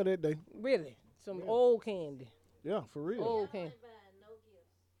on sale that day. Really? Some old candy. Yeah, for real. Old candy.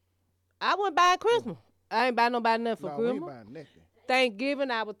 I wasn't buying Christmas. I ain't buying nobody nothing for Christmas. We ain't buying nothing.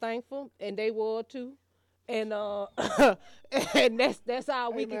 Thanksgiving, I was thankful, and they were too. And and that's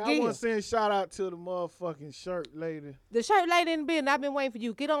all we can give. I want to send shout out to the motherfucking shirt lady. The shirt lady in the building. I've been waiting for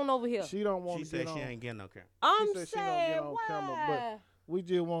you. Get on over here. She don't want to get on. She said she ain't getting no camera. I'm saying she don't get on camera, but we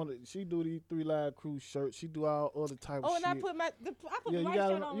just want to. She do these 3 Live Crew shirts. She do all other type of shit. And I put the right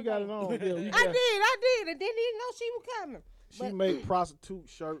shirt on. You got it on. Yeah, I did. And didn't even know she was coming. She make prostitute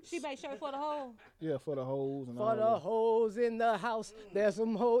shirts. She make shirts for the hoes. Yeah, for the hoes and for all the that. hoes in the house. There's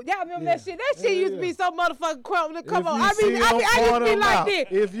some hoes. Y'all remember that shit? That shit used to be so motherfucking crump. Come on, I used to be like this.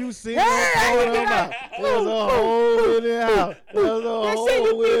 If you see them pouring them out, there's a hole in the house. There's a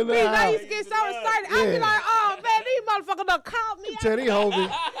hole in the house. I used to get so excited. I'd be like, oh man, these motherfuckers done called me. Tell these hoes. I'm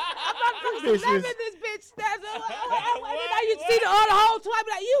this bitch. I used to see the other hoes too. I'd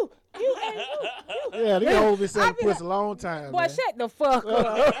be like, you. Yeah, these hoes been selling pussy a long time. Boy, man. Shut the fuck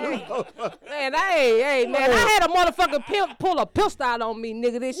up. Man, I had a motherfucking pimp pull a pistol out on me,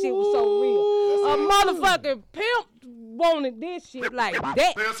 nigga. This shit was so real. A motherfucking pimp wanted this shit like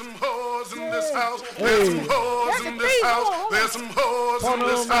that. There's some hoes in this house. There's some hoes in this house. There's some hoes in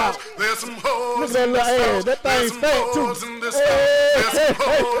this house. There's some hoes in this house. That thing's fat too. There's some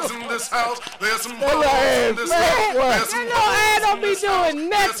hoes in this house. There's some hoes in this house. There's some I don't be doing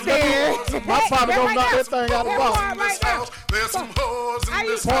nothing. My papa don't knock that thing out of the box. There's some hoes in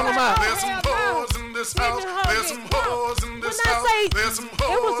this house. There's some hoes in this house. There's some hoes in this house. There's some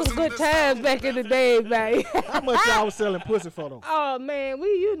hoes. It was some good times back in the day, man. How much y'all was selling pussy for them? Oh man,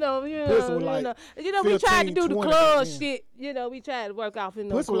 we we tried to do the 20, club shit. We tried to work off in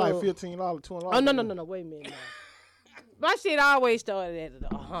the club. Pussy was like $15, $20. Oh no, wait a minute. Man. My shit always started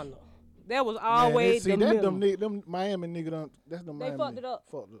at $100. That was always the minimum. Them Miami nigga that's the Miami. They fucked it up.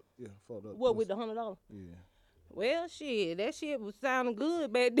 Fucked up. What with the $100? Yeah. Well, shit, that shit was sounding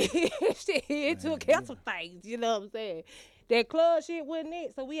good back then. Shit, it took care of some things. You know what I'm saying? That club shit wasn't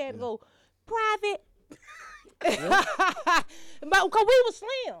it, so we had to go private. But cause we was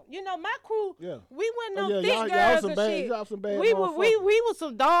slim, my crew. Yeah. We wasn't no thick girls and shit. Y'all some bad we was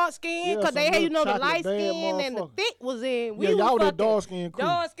some dark skin, cause they had the light skin and the thick was in. Y'all the dark skin crew.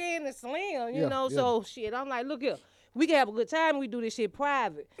 Dark skin and slim, So shit, I'm like, look here. We can have a good time. We do this shit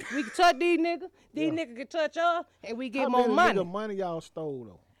private. We can touch these niggas. These niggas can touch us, and we get more money. How money y'all stole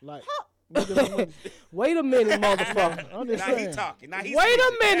though? Like. Wait a minute, motherfucker. I'm just saying. He talking. Now Wait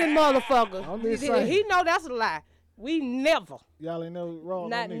a minute, motherfucker. I'm just saying. He know that's a lie. We never. Y'all ain't never wrong.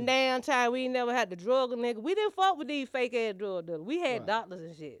 Not damn time. We ain't never had to drug a nigga. We didn't fuck with these fake ass drug dealers. We had doctors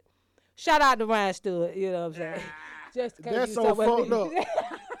and shit. Shout out to Ryan Stewart. You know what I'm saying? Just in case that's so fucked up.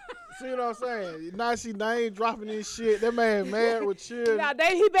 See what I'm saying? Now she name dropping this shit. That man married with children. Now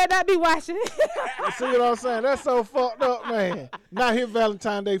he better not be watching it. See what I'm saying? That's so fucked up, man. Now his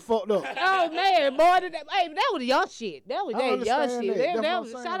Valentine's Day fucked up. Oh man, boy, that was young shit. That was young shit. That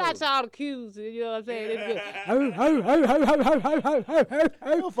was, shout out to all the Qs. You know what I'm saying?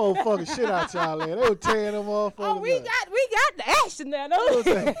 Them folks fucking shit out y'all there. They were tearing them motherfuckers. Oh, we got the action now, though.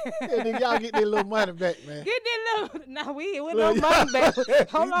 Nigga, y'all get their little money back, man. Get that little. Nah, we ain't with no money back.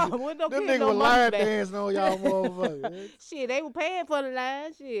 Hold on. Them niggas were line dancing on y'all motherfuckers. Shit, they were paying for the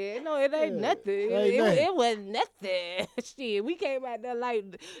line. Shit, no, it ain't nothing. It wasn't nothing. Shit, we came out there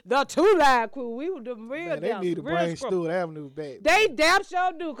like the 2 Live Crew. We were the real. Man, they need to bring Stewart Avenue back. They damn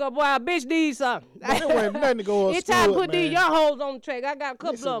sure do, cause boy, a bitch needs something. There wasn't nothing to go on. It's time to put these young hoes on the track. I got a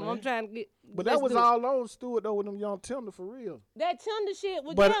couple of them. I'm trying to But that was all on Stewart though with them young tender for real. That tender shit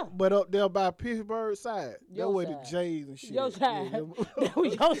was But up there by Pittsburgh side, that way the Jays and shit. Your side. That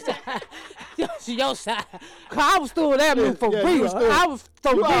was your side. Your side. Cause I was Stewart Avenue for real. I was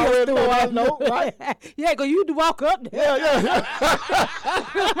from real Stewart Avenue. Know, right? Yeah, cause you had to walk up there. Yeah.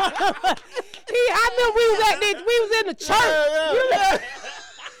 I knew we was in the church. Yeah.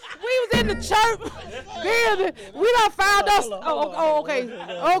 We was in the church building. We done found us. Okay.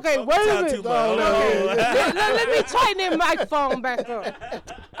 Okay, wait a minute. Let me tighten that microphone back up.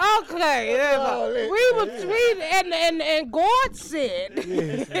 Okay. And God said.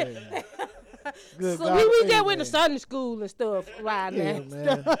 Good so God, we just went to Sunday school and stuff right now.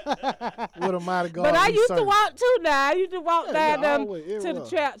 Man. What a mighty God. But I used to walk too now. I used to walk down them to the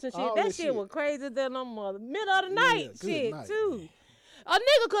traps and shit. All that shit was crazy than no mother. Middle of the night shit too. A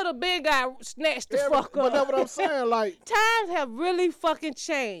nigga could have been got snatched the fuck up. But that's what I'm saying. Like times have really fucking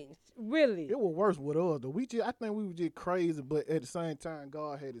changed. Really. It was worse with us though. I think we were just crazy, but at the same time,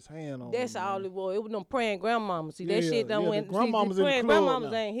 God had His hand on. That's all it was. It was them praying grandmamas. See that shit done went. Grandmamas praying grandmamas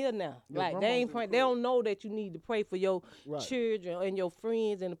now. Ain't here now. Like they ain't praying. They don't know that you need to pray for your children and your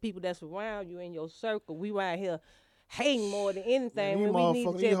friends and the people that's around you in your circle. We right here hating more than anything when we need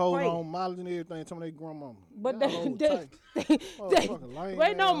to just hold pray. On mileage and everything. Some of their grandmama. But they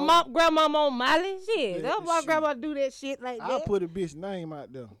no grandmama on mileage. Shit, that's why grandma do that shit like that. I put a bitch name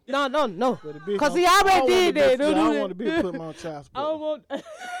out there. No. Cause he already did that. I don't want to be put my own child support. I don't want.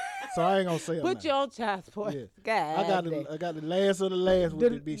 So I ain't gonna say put your own child support. Yeah. God, I got the last of the last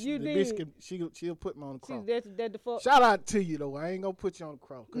with the bitch. You the did. Bitch she'll put me on the cross. That's the fuck. Shout out to you though. I ain't gonna put you on the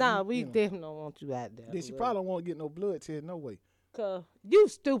cross. Nah, we definitely don't want you out there. Then she probably don't want to get no blood test, no way. Cause you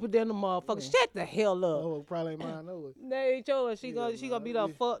stupid than the motherfucker. Shut the hell up. Oh, probably ain't mine, no way. They ain't yours. She gonna be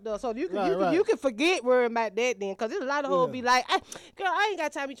done fucked up. So you can forget worrying about that then. Cause there's a lot of hoes be like, girl, I ain't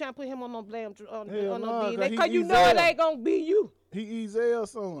got time to be trying to put him on no blame on no DNA. Cause you know it ain't gonna be you. He Ezel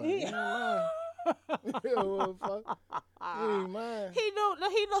somewhere. He ain't mine. He ain't mine. He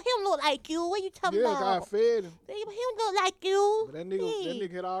don't look like you. What you talking about? Yeah, I fed him. He don't look like you. But that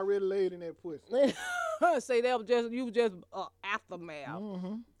nigga had already laid in that pussy. Say you was just aftermath.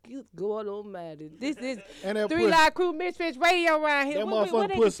 Mm-hmm. Good God Almighty. This is 3 Live Crew Misfits Radio around here. That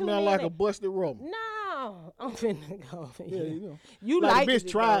motherfucking pussy smell like a busted rubber. No, I'm finna go. Yeah, you know. You like the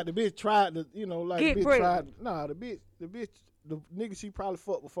bitch tried to, you know, like get the bitch pregnant. tried. Nah, the bitch, the nigga she probably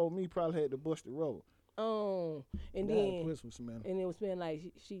fucked before me probably had the busted rubber. Oh, and that then pussy was smelling. And it was smelling like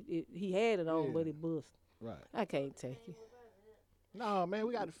he had it on, but it bust. Right. I can't take it. Nah, man,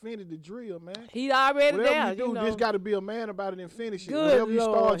 we got to finish the drill, man. He already Whatever there. you do, just got to be a man about it and finish it. Good Whatever you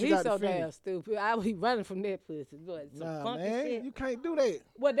Lord, start, you got to he's so finish. damn stupid. I be running from that pussy. Boy, some funky man, shit. you can't do that.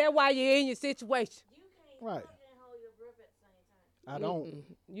 Well, that's why you're in your situation. You can't right. hold your breath at the same time. I don't.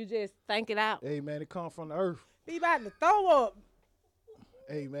 You just think it out. Hey, man, it come from the earth. Be about to throw up.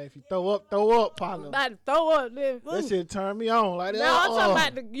 Hey, man, if you throw up, partner. About to throw up. Then, that shit turn me on like that. No, I'm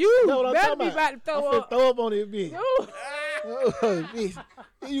talking about you. No, I'm better talking be about to throw I'm up. Throw up on this bitch. Bitch.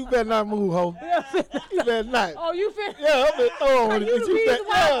 You better not move, ho. You better not. Oh, you finna? Yeah, I'm finna throw on this bitch. You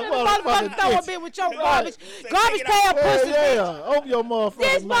better motherfucker throw a bit with your garbage pail pussy. Yeah, open your motherfucker.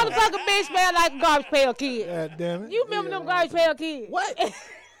 This motherfucker bitch smell like a garbage pail kid. God damn it. You remember them garbage pail kids? What?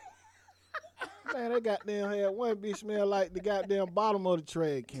 Man, they goddamn had one bitch smell like the goddamn bottom of the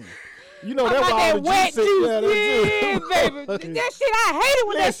trash can. You know that's why all the wet juice. Yeah, baby. That shit, I hate it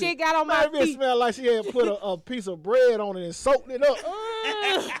when that shit got on my feet. That bitch smell like she had put a piece of bread on it and soaked it up.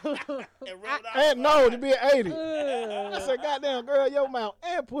 No, to be 80. I said, goddamn girl, your mouth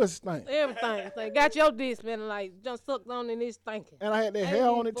and pussy stink. Everything. Got your dick smelling like just sucked on and it's stinking. And I had that hair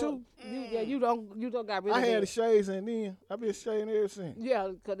on it too. You don't got rid of I had it. the shades and then I been shaving ever since. Yeah,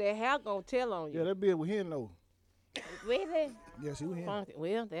 because that hair gonna tell on you. Yeah, that bitch was hitting though. Really? Yeah, she was hitting.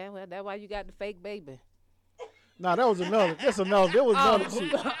 Well, that's why you got the fake baby. Nah, that was another. There was another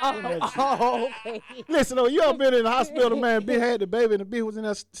shit. Okay. Listen, though, you ever been in the hospital, man, bitch had the baby and the bitch was in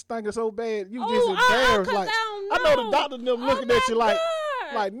there stinking so bad, you just embarrassed. Like, I know the doctor them looking at you like,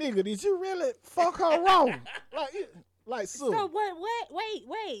 nigga, did you really fuck her wrong? Like, so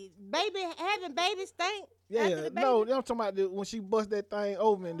wait, baby having baby stink? Yeah, no, I'm talking about when she bust that thing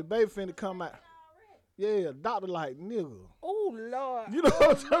open and the baby finna come out. Yeah, doctor like, nigga. Oh, Lord. You know what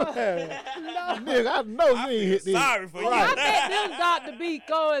I'm talking about? Nigga, I know you ain't hit this. Sorry for you. I bet them doctor be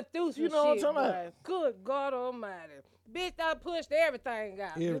going through some shit. You know what I'm talking about? Good God Almighty. Bitch done pushed everything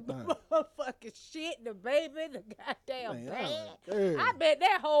out. Everything. The motherfucking shit, the baby, the goddamn Man, bed. I bet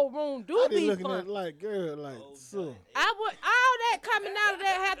that whole room do be looking fun. at it like, girl, like, so. I would all that coming out of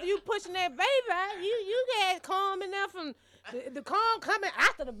that after you pushing that baby out. You get calm enough from the calm coming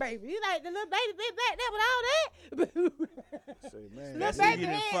after the baby. You like the little baby bit back there with all that. Say, man. That's baby you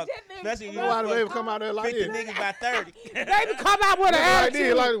done head fuck. just been- That's you Why the baby fuck come out there like 50 this? niggas by 30. Baby come out with an Like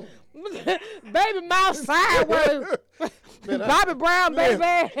this, attitude. like, Baby mouth sideways. Bobby Brown, baby.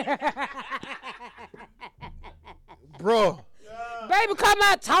 bro. Baby come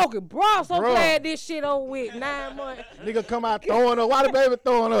out talking. Bro, so glad this shit over with. 9 months. Nigga come out throwing up. Why the baby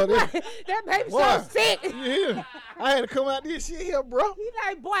throwing up? That baby Boy, so sick. You hear? I had to come out this shit here, bro. He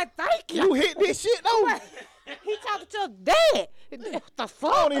like, boy, thank you. You hit this shit though. He talking to his dad. What the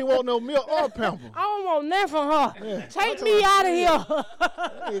fuck? I don't even want no milk or pamper. I don't want nothing from her. Yeah. Take me out of here.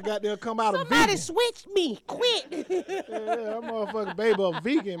 Nigga got there come out Somebody a vegan. switch me. Quit. Yeah, that motherfucking baby a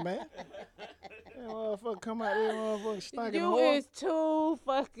vegan, man. That motherfucker come out there, motherfucker stinking You hard. is too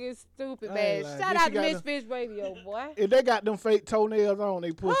fucking stupid, I man. ain't lying. Shout Bitch, out you to got Miss Fish Radio, boy. If they got them fake toenails on,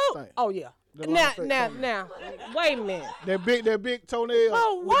 they pussy Who? stink. Oh, yeah. The Now, long fake now, wait a minute. That big toenails.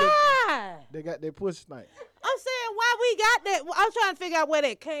 Oh, with why? They got their pussy stink. I'm saying why we got that. I'm trying to figure out where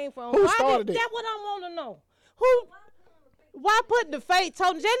that came from. Who Why started it? That's what I want to know. Why put the fake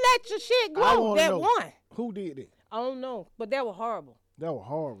toenails? Just let your shit I grow. wanna That know. one. Who did it? I don't know, but that was horrible. That was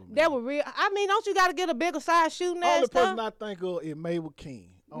horrible. Man. That was real. I mean, don't you got to get a bigger size shoe now? Only person I think of is Mabel King.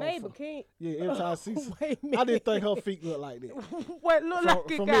 Mabel King. Yeah, every time I see Wait a I didn't think minute. her feet looked like that. What look like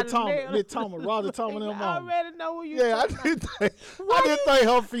it From got Miss Thomas, Roger Thomas and them I on. already know who you. Yeah, I talking didn't think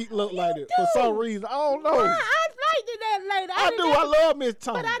her feet looked like that for some reason. I don't know. I liked that lady. I do. I love Miss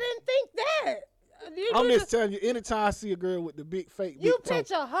Thomas. But I didn't think that. I'm just telling you, anytime I see a girl with the big fake You big toe,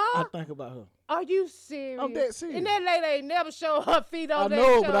 picture her? I think about her. Are you serious? I'm dead serious. And that lady ain't never showed her feet on I that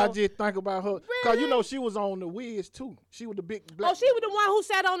know, show. but I just think about her. Because you Really? know she was on the Wiz too. She was the big black. Oh, she was the one who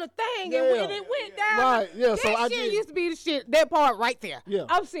sat on the thing and Yeah. when it went down. Right, yeah, That so I shit just- used to be the shit, that part right there. Yeah.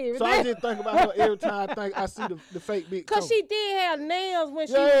 I'm serious. So I just think about her every time I see the fake big toe. Because she did have nails when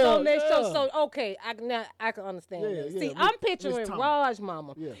she was Yeah, on that show. yeah. So, okay, I can understand Yeah, that. yeah, See, Miss- I'm picturing Miss Thomas. Raj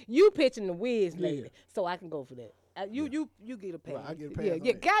Mama. Yeah. You picturing the Wiz lady. Yeah. So I can go for that. You get a pass. Right, I get a pass Yeah, on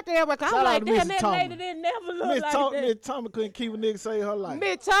yeah. that. Goddamn, I'm Shout out like, to damn, Mrs. that Thomas. lady didn't never look Miss like Thomas, that. Miss Thomas couldn't keep a nigga save her life.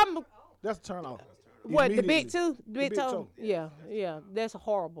 Miss Thomas. That's a turn off. What, the big Immediately. two? Big toe? Yeah. That's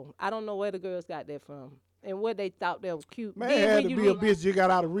horrible. I don't know where the girls got that from and what they thought that was cute. Man, Then it had when to you be a look- bitch you got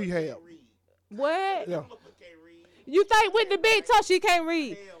out of rehab. What? Yeah. You think with the big toe she can't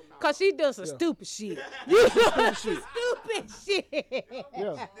read? Cause she does some stupid shit. You do some stupid shit.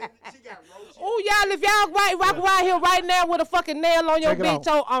 Yeah. Oh, y'all, if y'all walk around here right now with a fucking nail on your Take it big off.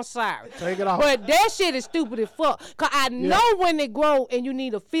 toe, I'm sorry. Take it off. But that shit is stupid as fuck. Cause I know when it grow and you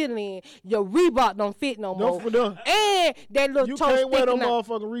need a fit in, your Reebok don't fit no more. for them. And that little You toe can't wear them sticking out.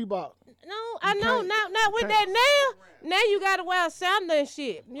 motherfucking Reebok. No, I know. can't- Not with can't. that nail. Now you gotta wear a sandal and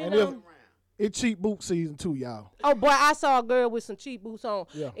shit. You And know. it's cheap boot season too, y'all. Oh boy, I saw a girl with some cheap boots on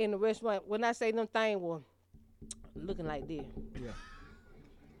Yeah. in the restaurant. When I say them things were looking like this, Yeah.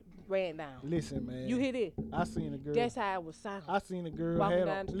 ran down. Listen, man. You hit it. I seen a girl. That's how it was sounding. I seen a girl Walking had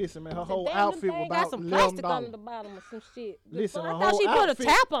down a, the- listen, man, her I said, whole "Damn, them outfit was things about got some plastic under $11. the bottom or some shit. Listen, I her thought whole she put outfit, a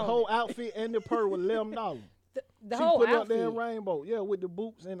tap on whole it. outfit and the purse was $11. The She whole put up outfit. there rainbow, yeah, with the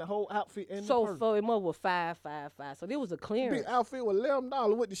boots and the whole outfit and So the purse. for it was $5. So there was a clearance Big outfit with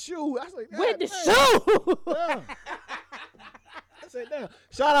 $11 with the shoe. I said, with the "God shoe. damn." I said, damn.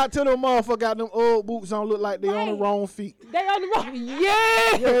 Shout out to them motherfuckers got them old boots on, look like they on the Right. wrong feet. They on the wrong.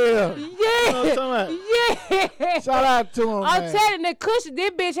 Yeah. Yeah. Yeah. know what I'm Yeah. Shout out to them, I'm man. telling that cushion,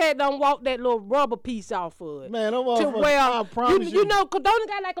 this bitch had done walk that little rubber piece off of it. Man, them To motherfuckers, where I promise you know, cause don't it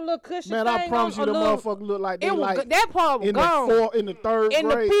got like a little cushion man, thing I promise you, on, them a little, motherfuckers look like they it was like that part was in gone. in the third And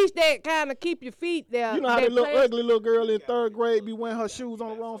the grade. piece that kind of keep your feet there. You know how they that little place- ugly little girl in third grade be wearing her shoes on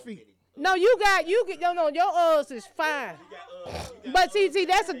the wrong feet? No, you get your Uggs is fine. But see,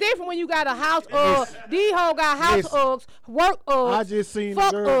 that's a different when you got a house Ugg. These hoes got house Listen. Uggs, work Uggs. I just seen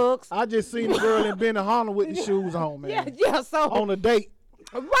fuck the girl. Uggs. I just seen the girl in Benihana with the shoes on, man. Yeah, so On a date.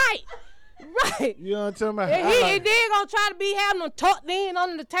 right. You know what I'm talking about? And I he like- and then gonna try to be having them tucked in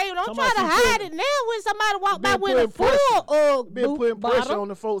under the table. Don't Somebody try to she hide put- it now when somebody walk by been with a putting full pressure. Ugg been boot putting pressure bottom. on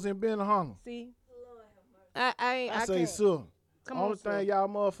the folks in Benihana. See, I I say, can't. sir. Come Only on, sir. thing y'all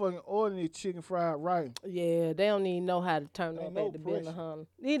motherfucking ordering is chicken fried rice. Yeah, they don't even know how to turn Ain't up no at the pressure. Benihana.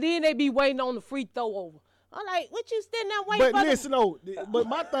 Then they be waiting on the free throw over. I'm like, what you standing there waiting But for? listen, though, but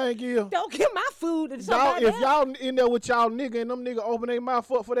my thing is, Don't give my food to y'all, somebody if else. y'all in there with y'all nigga and them nigga open their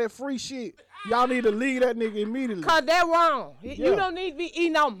mouth up for that free shit, Y'all need to leave that nigga immediately. Cause they're wrong. Yeah. You don't need to be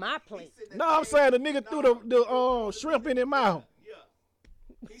eating on my plate. No, I'm saying the nigga threw the shrimp in his mouth.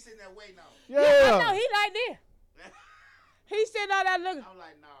 Yeah. He's sitting there waiting on. Yeah. I know, he like this. He sitting out there looking. I'm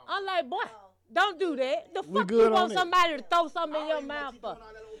like, no. I'm like, boy, don't do that. The We fuck good you want on it. somebody to throw something in your mouth for?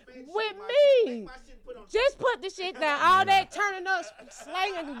 With me. Just put the shit down. All that turning up,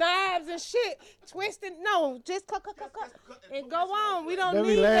 slanging knives and shit, twisting. No, just cut. And go on. We don't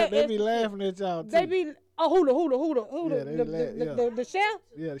need that. They be laughing at y'all, too. They be, who Yeah, they the chef?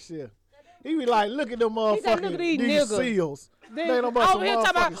 Yeah, the chef. He be like, look at them motherfucking look at these these niggas. seals. They- They don't about some he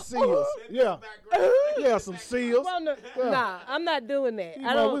talking motherfucking about, seals. Yeah. Yeah, some seals. Nah, I'm not doing that. We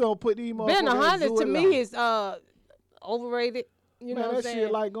I don't. gonna put these motherfuckers Ben in 100 zoo to at me long. is overrated. You know Man, what I'm that saying?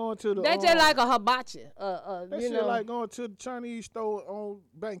 shit like going to the That's just like a hibachi. that You shit know, like going to the Chinese store on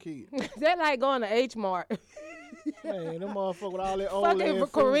Bankhead. that like going to H Mart. Man, them motherfuckers with all that old Fucking ass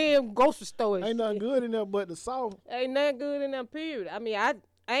food. Korean grocery store. and Ain't nothing shit. good in there but the sauce. Ain't nothing good in them. Period. I mean, I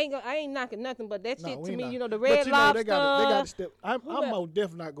ain't knocking nothing, but that No, shit we to ain't me, not. you know, the But Red you know, Lobster. they got to step. I'm Who else? most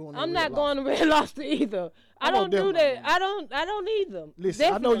definitely not going to I'm Red not Lobster. going to Red Lobster either. I I'm don't do definitely that. I don't need them. Listen, I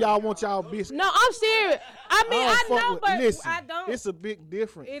know Definitely. y'all want y'all biscuits. No, I'm serious. I mean, I don't fuck know, with- but listen, I don't. It's a big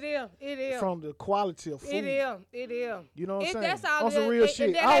difference It is. from the quality of food. It is. You know what I'm saying? That's all On some it is. real It-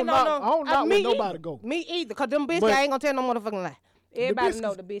 shit. that I ain't don't knock me where nobody either. go. Me either, cause them biscuits, But I ain't gonna tell no motherfucking lie. Everybody biscuits-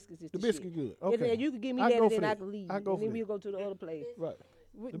 know the biscuits is The the biscuit shit. good. If Okay. you could give me I that, go and for then I that. can leave. I go and for then that. we'll go to the other place. Right.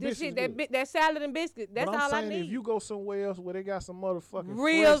 The This biscuits shit, good. that salad and biscuit, that's But all I'm I saying need. if you go somewhere else where they got some motherfucking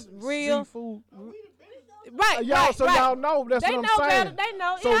Real fresh seafood, right, y'all, right, so right. y'all know that's They what know I'm better. saying. They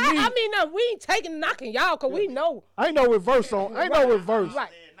know. So Yeah, me- I mean, no, we ain't taking knocking y'all, cause we know. Ain't no reverse on. Ain't no reverse. Right,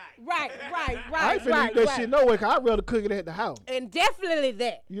 right, I ain't finna eat that shit no way. Cause I'd rather cook it at the house. And definitely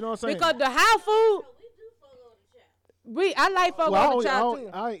that. You know what I'm saying? Because the house food, I like folk well, on the child too.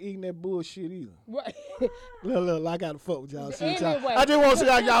 I ain't eating that bullshit either. Right. Look, I gotta fuck with y'all. See what y'all- Anyway. I just want to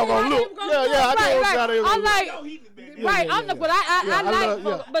see how y'all gonna look. Yeah, I just want to see how they I'm gonna look. like, right, yeah, I'm yeah. but I Yeah, I like love-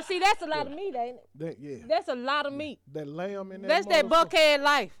 folk, yeah. but see, that's a lot of meat, ain't it? Yeah, That's a lot of meat. that lamb in there. That's that buckhead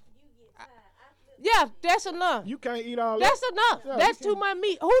life. Yeah, that's enough. You can't eat all That's that. enough. Yeah, That's you too much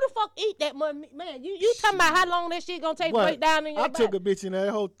meat. Who the fuck eat that much meat? Man, you talking about how long that shit gonna take to What? break down in your I body? took a bitch in there.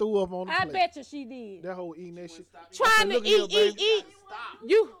 That whole threw up on the I plate. bet you she did. That whole eating that shit. Trying said, to "Look here, baby." eat.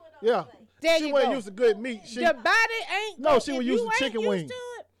 You, Yeah. There she you wasn't go. used to good meat. She the body ain't. No, she if was you used to ain't chicken used wings. to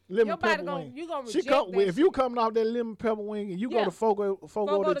it, lemon your body pepper gonna- wing. you gonna She reject come that if you coming off that lemon pepper wing and you Yeah. go to Fogo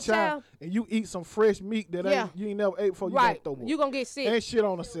Fogo de de Chao Chao. and you eat some fresh meat that Yeah. ain't, you ain't never ate before, right, you gonna throw up. you gonna get sick. And shit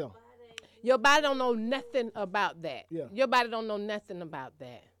on herself. Your body don't know nothing about that. Yeah. Your body don't know nothing about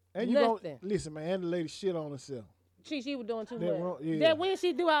that. And you nothing. don't listen, man. And the lady shit on herself. She was doing too That much. wrong- yeah. That when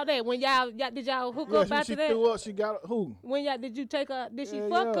she do all that, when y'all did y'all hook Yeah, up when after she that? threw up. She got who? When y'all did you take her? Did she Yeah,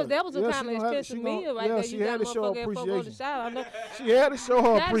 fuck? yeah. Cause that was a Yeah, kind she of gonna have- expensive she gonna- meal right yeah, there. she You had got to show motherfucker at Fogo de appreciation. Chao. I know. She had to show her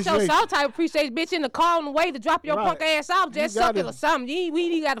Gotta show appreciation. some type of appreciation, bitch. In the car on the way to drop your Right. punk ass off, just You suck it gotta- or something.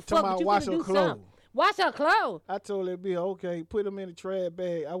 We ain't got to fuck, Talking but you about wash finna her do clothes. something. Wash her clothes I told that bitch, okay, put them in the trash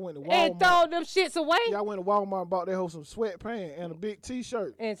bag. I went to and Walmart. throw them shits away Yeah, I went to Walmart and bought that whole some sweatpants and a big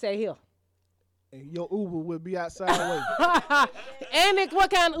T-shirt. and say here. And your Uber would be outside waiting. And what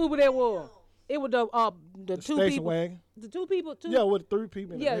kind of Uber that was? It was the two Station people. wagon. The two people. Two. Yeah, with 3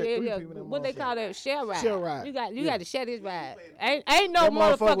 people in Yeah, there. yeah, Three yeah. people in that What they motherfucker. call that? Share ride. Share ride. You Yeah. got to share this ride. Ain't no That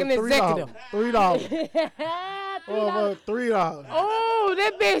motherfucker motherfucking was executive. $3. $3. $3. Oh,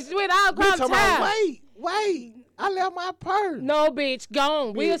 that bitch went all Bitch, across talking about, town. wait. I left my purse. No, bitch,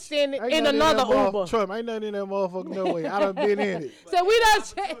 gone. We'll Bitch, send it ain't in nothing another that Uber. Trust me, ain't nothing in that motherfucker no way. I done been in it. So we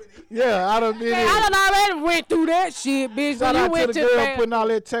done. Yeah, I done been in I it. done already went through that shit, bitch. Shout when you out to went the to girl the putting all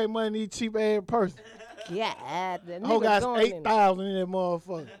that tape money in these cheap ass purse. Yeah, the Whole nigga got going in. 8,000 in that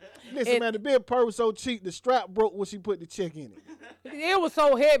motherfucker. Listen, And- man, the big purse was so cheap, the strap broke when she put the check in it. It was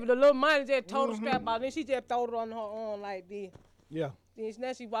so heavy, the little money just total strap out. Then she just throw it on her arm like this. Yeah. Then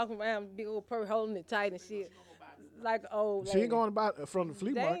now she walking around with a big old purse holding it tight and shit. Like old She lady. ain't going to buy it from the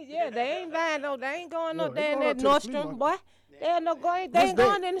flea They market. ain't, yeah, they ain't buying no. They ain't going no Yeah, they damn going that to the flea Nordstrom, boy. market. They ain't no going. They What's ain't that?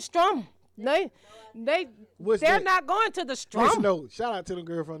 going in the Strum. They're What's that? not going to the Listen, Strum. though, shout out to the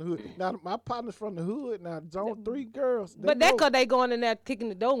girl from the hood. Now, my partner's from the hood. Now, Zone 3 girls. But that cause they going in there kicking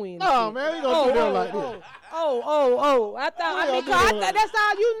the door in. and No, shit. man, we gonna do that like that. I thought that's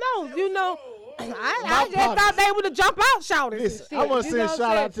all you know. You know. I just partners. thought they would have jump out shouting. Listen, I wanna send a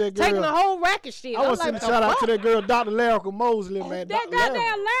shout out to that Taking girl. the whole racket shit. I want I'm to send like, a shout out to the that girl, Dr. Lyrical Mosley, man. That Dr. Lyrical.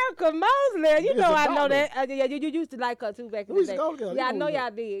 goddamn Lyrica Mosley. You It's know a I know doctor. that. Yeah, you used to like her too back in We the used day. to go together. Yeah, I You know know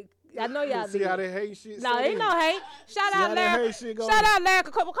y'all did. I know y'all See did. how that hate shit? No, ain't no hate. Shout out Larry. Shout out Larry.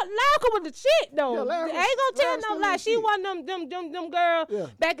 Larry with the shit though. Yeah, I ain't gonna tell no lie. She one of them girls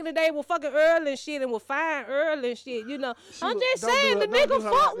back in the day was fucking Earl and shit and was fine Earl and shit. You know. I'm just saying the nigga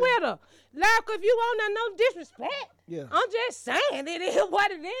fuck with her. Larry, if you want that no disrespect. Yeah. I'm just saying it is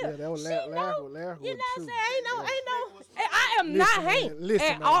what it is. Yeah, that was Larry. You know what I'm saying? Ain't no. I am not hate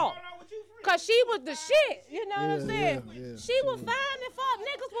at all. Cause she was the shit, you know what I'm saying? Yeah, she was fine and fuck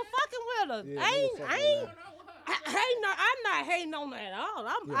niggas were fucking with her. I'm not hating on her at all.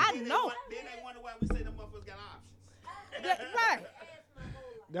 I know. Then they wonder why we say them motherfuckers got options. Right.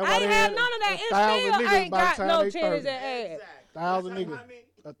 I ain't had none of that. It still ain't got no titties and ass. 1,000 niggas.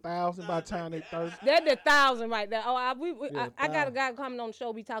 1,000 by the time they 30. That's the 1,000 right there. Oh, I got a guy coming on the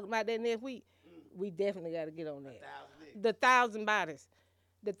show. We talking about that next week. We definitely got to get on that. The 1,000 bodies.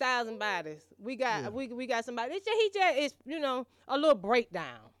 The 1,000 bodies. We got somebody. He just is, a little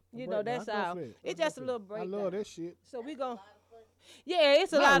breakdown. That's all. It's just a little breakdown. I love that shit. So we gon' yeah,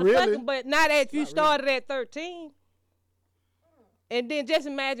 it's a lot of fucking, but not if you started at 13. And then just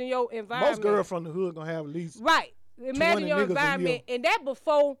imagine your environment. Most girls from the hood gonna have at least right. Imagine your environment, and that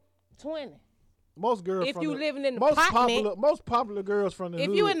before 20. Most girls if you living in the apartment, most popular girls from the hood.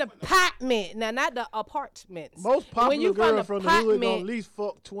 If you in the apartment, now not the apartments. Most popular girls from the hood gonna at least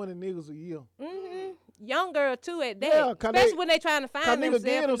fuck 20 niggas a year. Mm-hmm. Young girl too at that. Especially when they trying to find themselves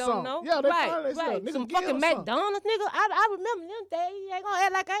and don't know. Yeah, they find themselves. Right. Some fucking McDonald's nigga. I remember them days. You ain't gonna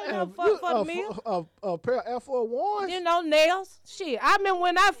act like I ain't no fuck for the meal. A pair of Air Force Ones. Nails. Shit. I remember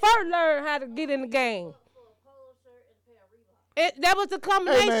when I first learned how to get in the game. That was the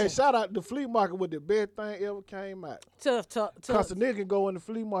combination. Hey man, shout out the flea market with the best thing ever came out. Tough. Cause the nigga can go in the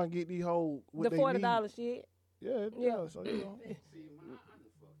flea market and get these whole the $40 shit. Yeah. So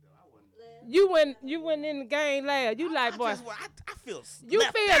You went in the game last. You like, boy. I feel. You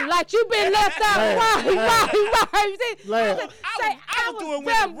feel like you been left out. Right. I was doing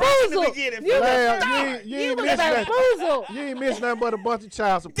bamboozled. You ain't missed nothing but a bunch of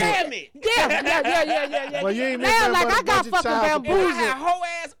child support. Damn it. Yeah. Well, you ain't missed nothing but a bunch of child support. I had whole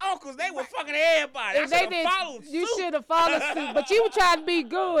ass uncles. They were fucking everybody. You should have followed suit, but you were trying to be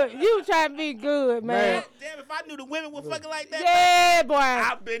good. Man. Damn, if I knew the women were fucking like that. Yeah, boy.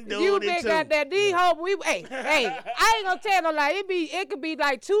 I've been doing it too. Got that D hope hey, I ain't gonna tell no lie. It could be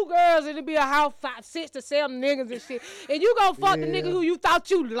like 2 girls and it'd be a house 5, 6 to 7 niggas and shit. And you gonna fuck the nigga who you thought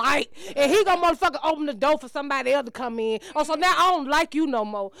you liked, and he gonna motherfucker open the door for somebody else to come in. Oh, so now I don't like you no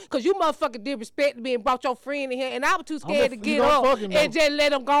more, cause you motherfucker disrespected me and brought your friend in here, and I was too scared to get up and just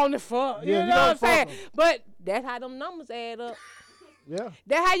let him go on the fuck. You know what I'm saying? But that's how them numbers add up. Yeah.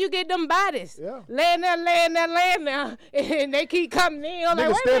 That's how you get them bodies. Yeah. Laying there. And they keep coming in. Niggas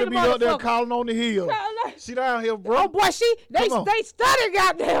like, steady be up there calling on the hill. She down here, bro. Oh, boy, they study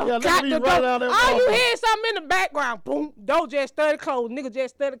goddamn. Yeah, got the right down there. Oh, you hear something in the background. Boom. Door just study closed. Nigga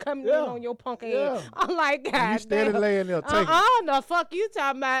just study coming in on your punk ass. I'm like, God. You steady laying there taking. No, fuck you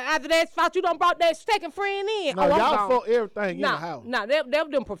talking about. After that spot, you done brought that second friend in. No, y'all fuck everything in the house. No, they were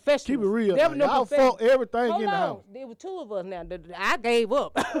them professionals. Keep it real. Y'all fuck everything in the house. There were 2 of us now. I gave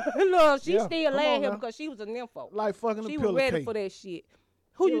up. Look, she still laying here because she was a nympho. Like fucking she a pillow was ready cake. for that shit.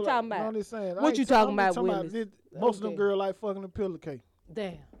 Who you talking about? I'm just saying. What you talking about, Willis? Most of them girls like fucking a pillow cake.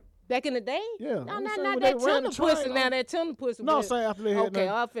 Damn. Back in the day? Yeah. No, not that tender pussy. Now that tender pussy. No, I'm saying after they had okay,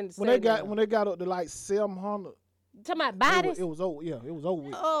 I'm finna say when they got up to like 700. Talking about bodies? It was over. Yeah, it was over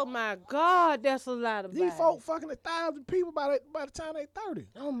with. Oh my God, that's a lot of bodies. These folk fucking 1,000 people by the time they 30.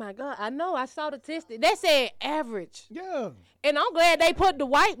 Oh my God, I know. I saw the statistic. They said average. Yeah. And I'm glad they put the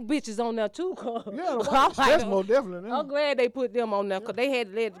white bitches on there too. Yeah, the white, that's more definitely. I'm glad they put them on there because they had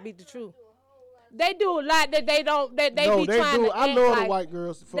to let it be the truth. They do a lot that they don't. That they be trying to. I love the white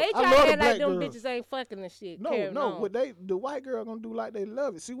girls. They try to act like them bitches ain't fucking and shit. No. What the white girl gonna do like they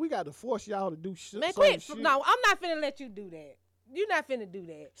love it. See, we got to force y'all to do shit. Man, quit. No, I'm not finna let you do that. You're not finna do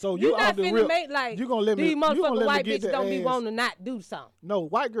that. So you not finna make like you gonna let me, these motherfucking white bitches don't be wanting to not do something. No,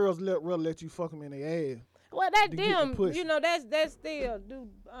 white girls let you fuck them in their ass. Well, that's them. That's still do.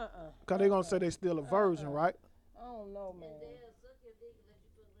 Cause they gonna say they still a virgin, right? I don't know, man.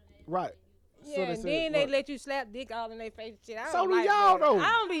 Right. Yeah, so and then they let you slap dick all in their face and shit. So do y'all though. I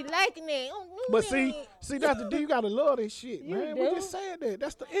don't be liking that. But see, that's the deal. You gotta love this shit, man. We just said that.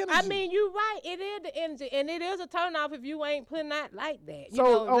 That's the energy. I mean, you right. It is the energy, and it is a turn off if you ain't putting out like that.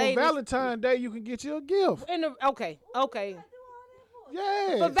 So on Valentine's Day, you can get you a gift. Okay.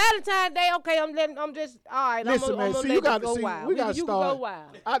 Yeah. For Valentine's Day, okay, I'm just all right. Listen, man. See, you gotta see. Wild. We gotta you start. Go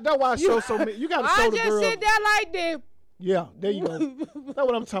wild. That's why I show so many. You gotta show the girl. I just sit there like this. Yeah, there you go. That's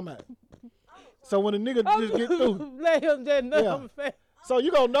what I'm talking about. So when a nigga just get through, let him just So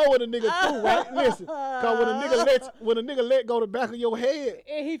you gonna know when a nigga through, right? Listen, cause when a nigga let go the back of your head,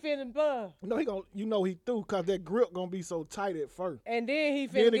 and he finna buzz. No, he know he through, cause that grip gonna be so tight at first. And then he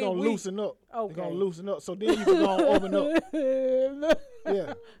Then finna it gonna weak. loosen up. Okay. It gonna loosen up. So then you can go and open up.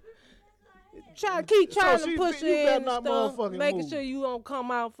 Yeah. Keep trying to push you it better in not and stuff, motherfucking making move. sure you don't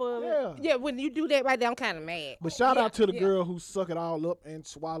come out for Yeah. Yeah, when you do that right there, I'm kind of mad. But shout out to the girl who suck it all up and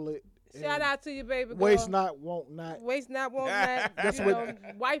swallow it. Shout out to you, baby girl. Waste not, want not. Waste not, want not. That's you what-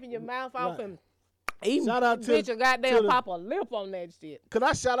 know, wiping your mouth off Right. and eating. Shout out to- bitch, a goddamn to the- pop a lip on that shit. Could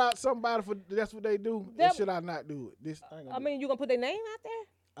I shout out somebody for that's what they do? Or That- should I not do it? This I mean, you gonna put their name out there?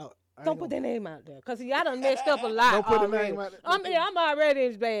 I Don't ain't put gonna- their name out there, cause y'all done messed up a lot. Don't put the already. name out there. I'm already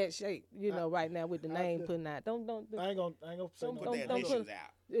in bad shape, you know, right now with the name putting out. Don't I ain't gonna say Don't- no. Put the don't initials put- out.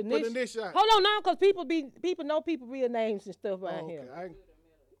 Put initial- in this shot. Hold on now, cause people know people real names and stuff right Oh, here. okay.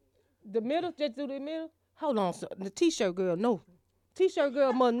 The middle, just do the middle. Hold on, sir. The t-shirt girl, no. T-shirt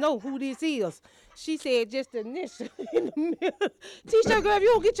girl must know who this is. She said just the initial in the middle. T-shirt girl, if you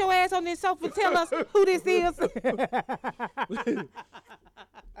don't get your ass on this sofa and tell us who this is.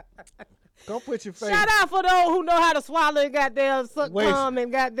 Go put your face. Shout out for those who know how to swallow and goddamn suck Waste. cum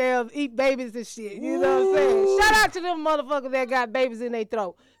and goddamn eat babies and shit. You know what I'm saying? Shout out to them motherfuckers that got babies in their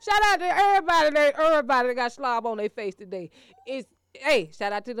throat. Shout out to everybody that got slob on their face today. Hey,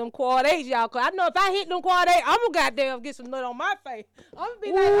 shout out to them quad 8s, y'all. Cause I know if I hit them quad 8, I'm gonna goddamn get some nut on my face. I'm gonna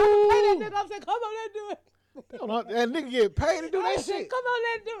be like, I'm gonna pay that nigga. I'm saying, come on, let's do it. That nigga get paid to do I that said, shit. come on,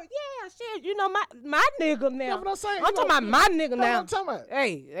 let's do it. Yeah, shit. You know, my nigga now. That's what I'm saying. I'm talking about my nigga That's now. what I'm talking about.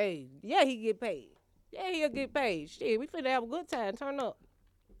 Hey, yeah, he get paid. Yeah, he'll get paid. Shit, we finna have a good time. Turn up.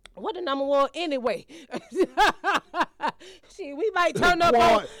 What the number one anyway? Shit, we might turn up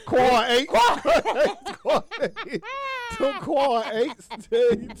on Quad 8. Quad 8. Two quad 8s.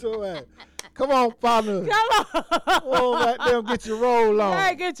 Tell you to that. Come on, partner. Come on. Oh, goddamn, get your roll on.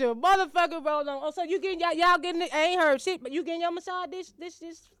 Hey, get your motherfucking roll on. Oh, so you getting y'all getting it? I ain't heard shit, but you getting your massage this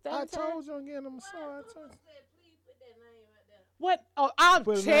I time? told you I'm getting a massage. What? Oh, I'm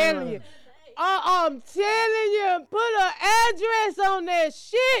Put it telling on. you. I'm telling you, put an address on that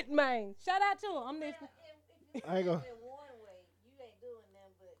shit, man. Shout out to him. I'm listening. I ain't gonna.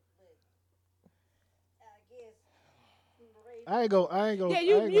 I ain't gonna.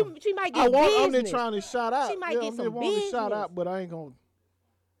 Yeah, she might get business. I'm just trying to shout out. She might Yeah, get I'm some just wanting to shout business. out, but I ain't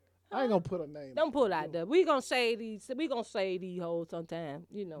gonna put a name. Don't put it out there. We gonna say these hoes sometime,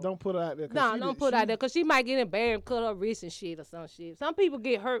 you know. Don't put it out there. No, don't put it out there, cause she might get embarrassed and cut her wrist and shit or some shit. Some people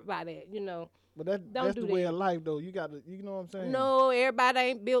get hurt by that, you know. But Don't that's do the way that. of life, though. You gotta, you know what I'm saying? No, everybody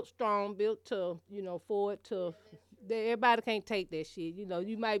ain't built strong, built tough, you know, for it tough. Everybody can't take that shit. You know,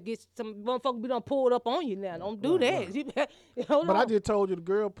 you might get some motherfucker be done pulled up on you now. Don't do that. Hold But on. I just told you the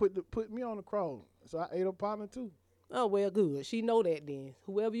girl put me on the cross, so I ate her partner too. Oh, well, good. She know that then.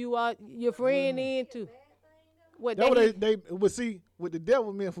 Whoever you are, your friend in too. What That what they would see with the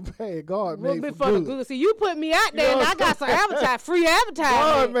devil meant for bad. God Little made bit for for the good. good. See, you put me out there, You know and I what got some advertising, free advertising.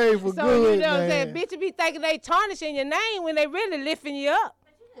 God made for so good, you know what I'm saying? man. Bitch, be thinking they tarnishing your name when they really lifting you up.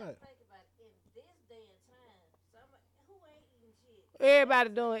 Everybody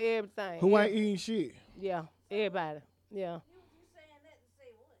doing everything. Who ain't eating shit? Yeah, everybody. Yeah.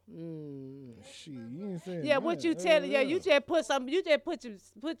 Shit, you ain't saying. Yeah, what you telling? Yeah, you just put something. You just put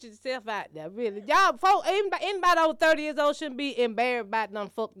yourself out there. Really, y'all, folk, anybody over 30 years old shouldn't be embarrassed about done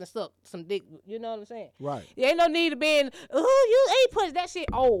fucked and sucked some dick. You know what I'm saying? Right. There ain't no need to be in. You ain't push that shit.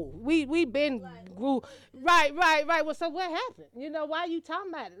 Oh, we been grew. Right. Well, so what happened? You know why you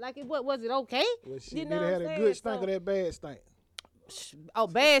talking about it? Like, what was it okay? Well, shit, you they know what had I'm a saying? good stink So- or that bad stink. Oh,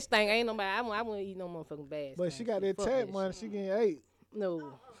 bad thing. Ain't nobody. I wouldn't eat no motherfucking bad. But she got that Fuck tag that money. shit. She getting 8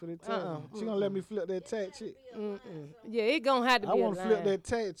 No. for the tag. She gonna let me flip that tag chick. Yeah, it gonna have to I be want a to flip line. that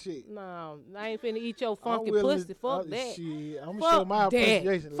tag chick. No, I ain't finna eat your funky I'm willing pussy. Fuck that. Shit, I'm gonna Fuck show my that.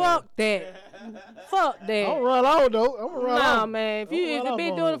 appreciation. Fuck that. Fuck that. I'm gonna run out though. I'm gonna run out. Nah, man. If you I'ma been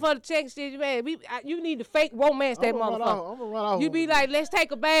run doing off it for the check shit, man, you need to fake romance that I'm gonna motherfucker. run out. You be like, let's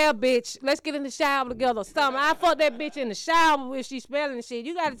take a bath, bitch. Let's get in the shower together. Something. I fuck that bitch in the shower if she smelling shit.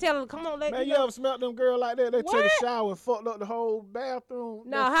 You gotta tell her, come on, let Man, me you know. ever smelt them girl like that? They take What? a shower and fucked up the whole bathroom.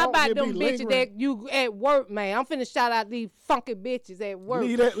 No, That how funk about just them be bitches lingering. that you at work, man? I'm finna shout out these funky bitches at work.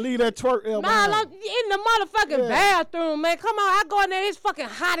 Leave that twerk there Nah, behind. I'm in the motherfucking Yeah. bathroom, man. Come on, I go in there. It's fucking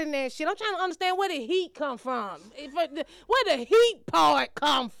hot in that shit. I'm trying to understand where the heat come from. Where the heat part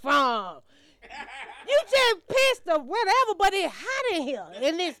come from? You just pissed or whatever, but it's hot in here,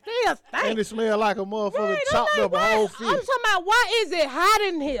 and it still stinks. And it smell like a motherfucker Right, I'm chopped like, up a why- whole I'm fish. talking about why is it hot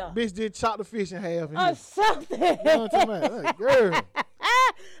in here? Bitch did chop the fish in half. In Or here. something. You know what I'm talking about? Like, girl.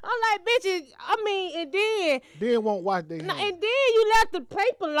 I'm like, bitches. I mean, and then won't watch their and then you left the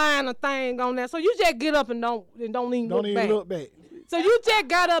paper liner thing on there, so you just get up and don't even look back. So you just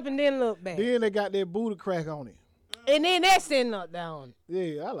got up and then look back. Then they got that booty crack on it. And then that's sitting up down.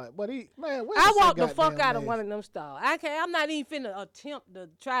 Yeah, I like, but man, I walked the fuck out of one of them stalls. I'm not even finna attempt to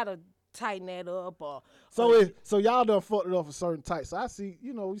try to tighten that up or. So y'all done fucked it up a certain tight. So I see,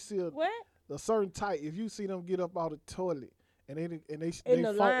 you see a certain tight. If you see them get up out of the toilet and they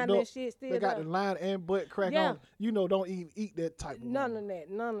the line up, and shit still they got the line and butt crack on. Don't even eat that type of none of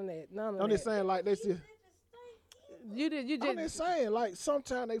that. I'm just saying like they still. You just. I'm just saying like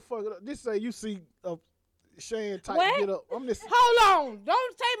sometimes they fuck it up. Just say you see a Shane type get up. I'm just. Hold on,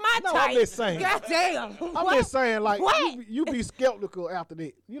 don't take my type. I'm just saying. Goddamn. I'm just saying like you be skeptical after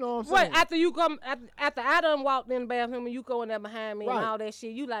that. You know what I'm saying? What after you come after I done walked in the bathroom and you go in there behind me and all that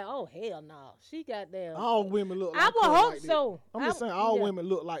shit, you like, oh hell no, she got down. All women look like I would hope like so. That. I'm just saying all women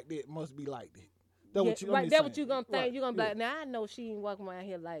look like that. Must be like that. That's what you gonna think. Right. You gonna be like, now I know she ain't walking around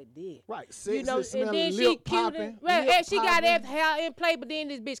here like this. Right. Sexy, and then she cute. And she got that hair in play, but then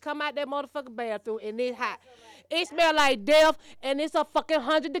this bitch come out that motherfucking bathroom and it's hot. It smell like death, and it's a fucking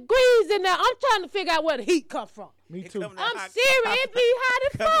 100 degrees in there. I'm trying to figure out where the heat come from. Me too. I'm serious. It be hot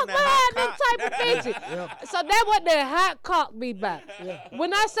as fuck behind them type of bitches. So that's what that hot cock be about. Yeah.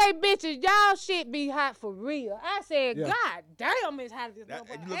 When I say bitches, y'all shit be hot for real. I said, God damn, it's hot as this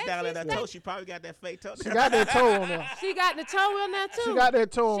motherfucker. You look down at that toe, she probably got that fake toe. She got that toe on there. She got the toe on there, too. She got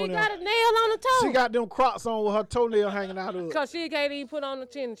that toe on there. She got a nail on the toe. She got them Crocs on with her toenail hanging out of it. Because she can't even put on the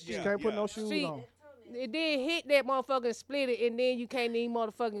tennis shoes. She can't put no shoes on. It then hit that motherfucker and split it, and then you can't even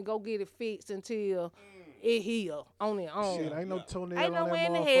motherfucking go get it fixed until it heal on its own. Shit, ain't no toenail ain't on that nowhere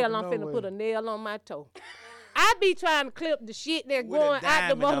in the hell I'm finna put a nail on my toe. I be trying to clip the shit that's going out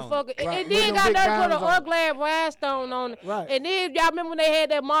the motherfucker. Right. And then got there to put an ugly ass rhinestone on it. Right. And then y'all remember when they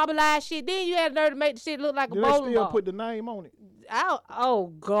had that marbleized shit? Then you had nerve to make the shit look like a bowling ball. They still put the name on it?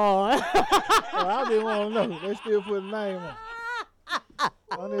 Oh, God. I didn't want to know. They still put the name on it.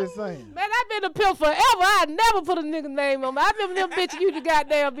 I'm just saying. Man, I've been a pimp forever. I never put a nigga name on me. I remember them bitches used to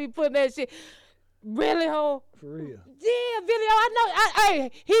goddamn be putting that shit. Really, ho? For real. Yeah, video. I know.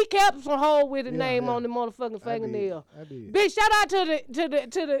 He kept some hoe with the name on the motherfucking fingernail. I did. Bitch, shout out to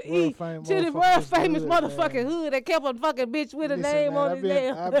the world famous motherfucking hood that kept a fucking bitch with a name on his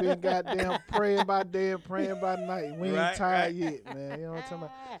nail. I've been goddamn praying by day and praying by night. We ain't tired yet, man. You know what I'm talking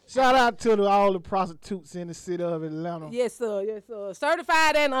about? Shout out to all the prostitutes in the city of Atlanta. Yes, sir. Yes, sir.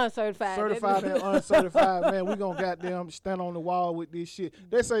 Certified and uncertified. Certified and uncertified, man. We gonna goddamn stand on the wall with this shit.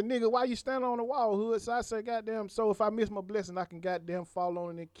 They say, nigga, why you stand on the wall, hood? So I say, goddamn, so if I miss my blessing, I can goddamn fall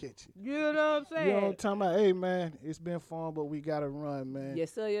on it and catch it. You know what I'm saying? You know what I'm talking about? Hey, man, it's been fun, but we gotta run, man.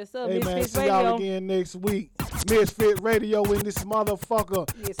 Yes, sir. Yes, sir. Hey, man, see y'all again next week. Misfit Radio in this motherfucker.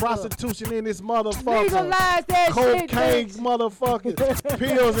 Yes, prostitution in this motherfucker. Legalize that cocaine, shit. Cocaine, motherfucker.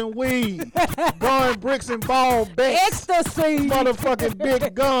 Pills and weed. Burn bricks and ball bets. Ecstasy. Motherfucking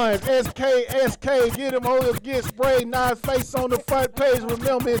big guns. SK. Get them hoes, get sprayed. Nice face on the front page.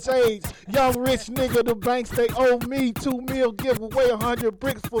 Remember its age. Young rich nigga, the banks they owe me. 2 mil, give away 100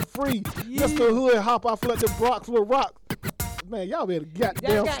 bricks for free. Yeah. Mr. Hood, hop off like the Bronx with rock. Man, y'all better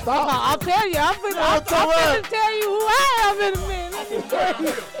goddamn stop. I'll tell you. I'm finna tell you who I am in a minute. Let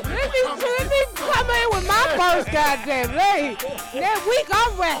me come in with my first goddamn name. That week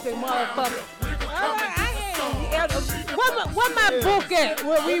I'm rapping, motherfucker. Where my book at?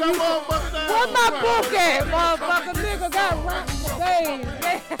 Where my book at, motherfucker? Nigga got rap stage.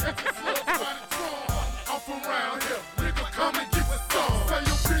 I'm from around here. Nigga, come and get the song. Say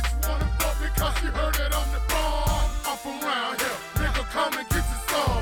your bitch wanna fuck me 'cause she heard it on the phone. I'm from around here. Nigga, come and get the song.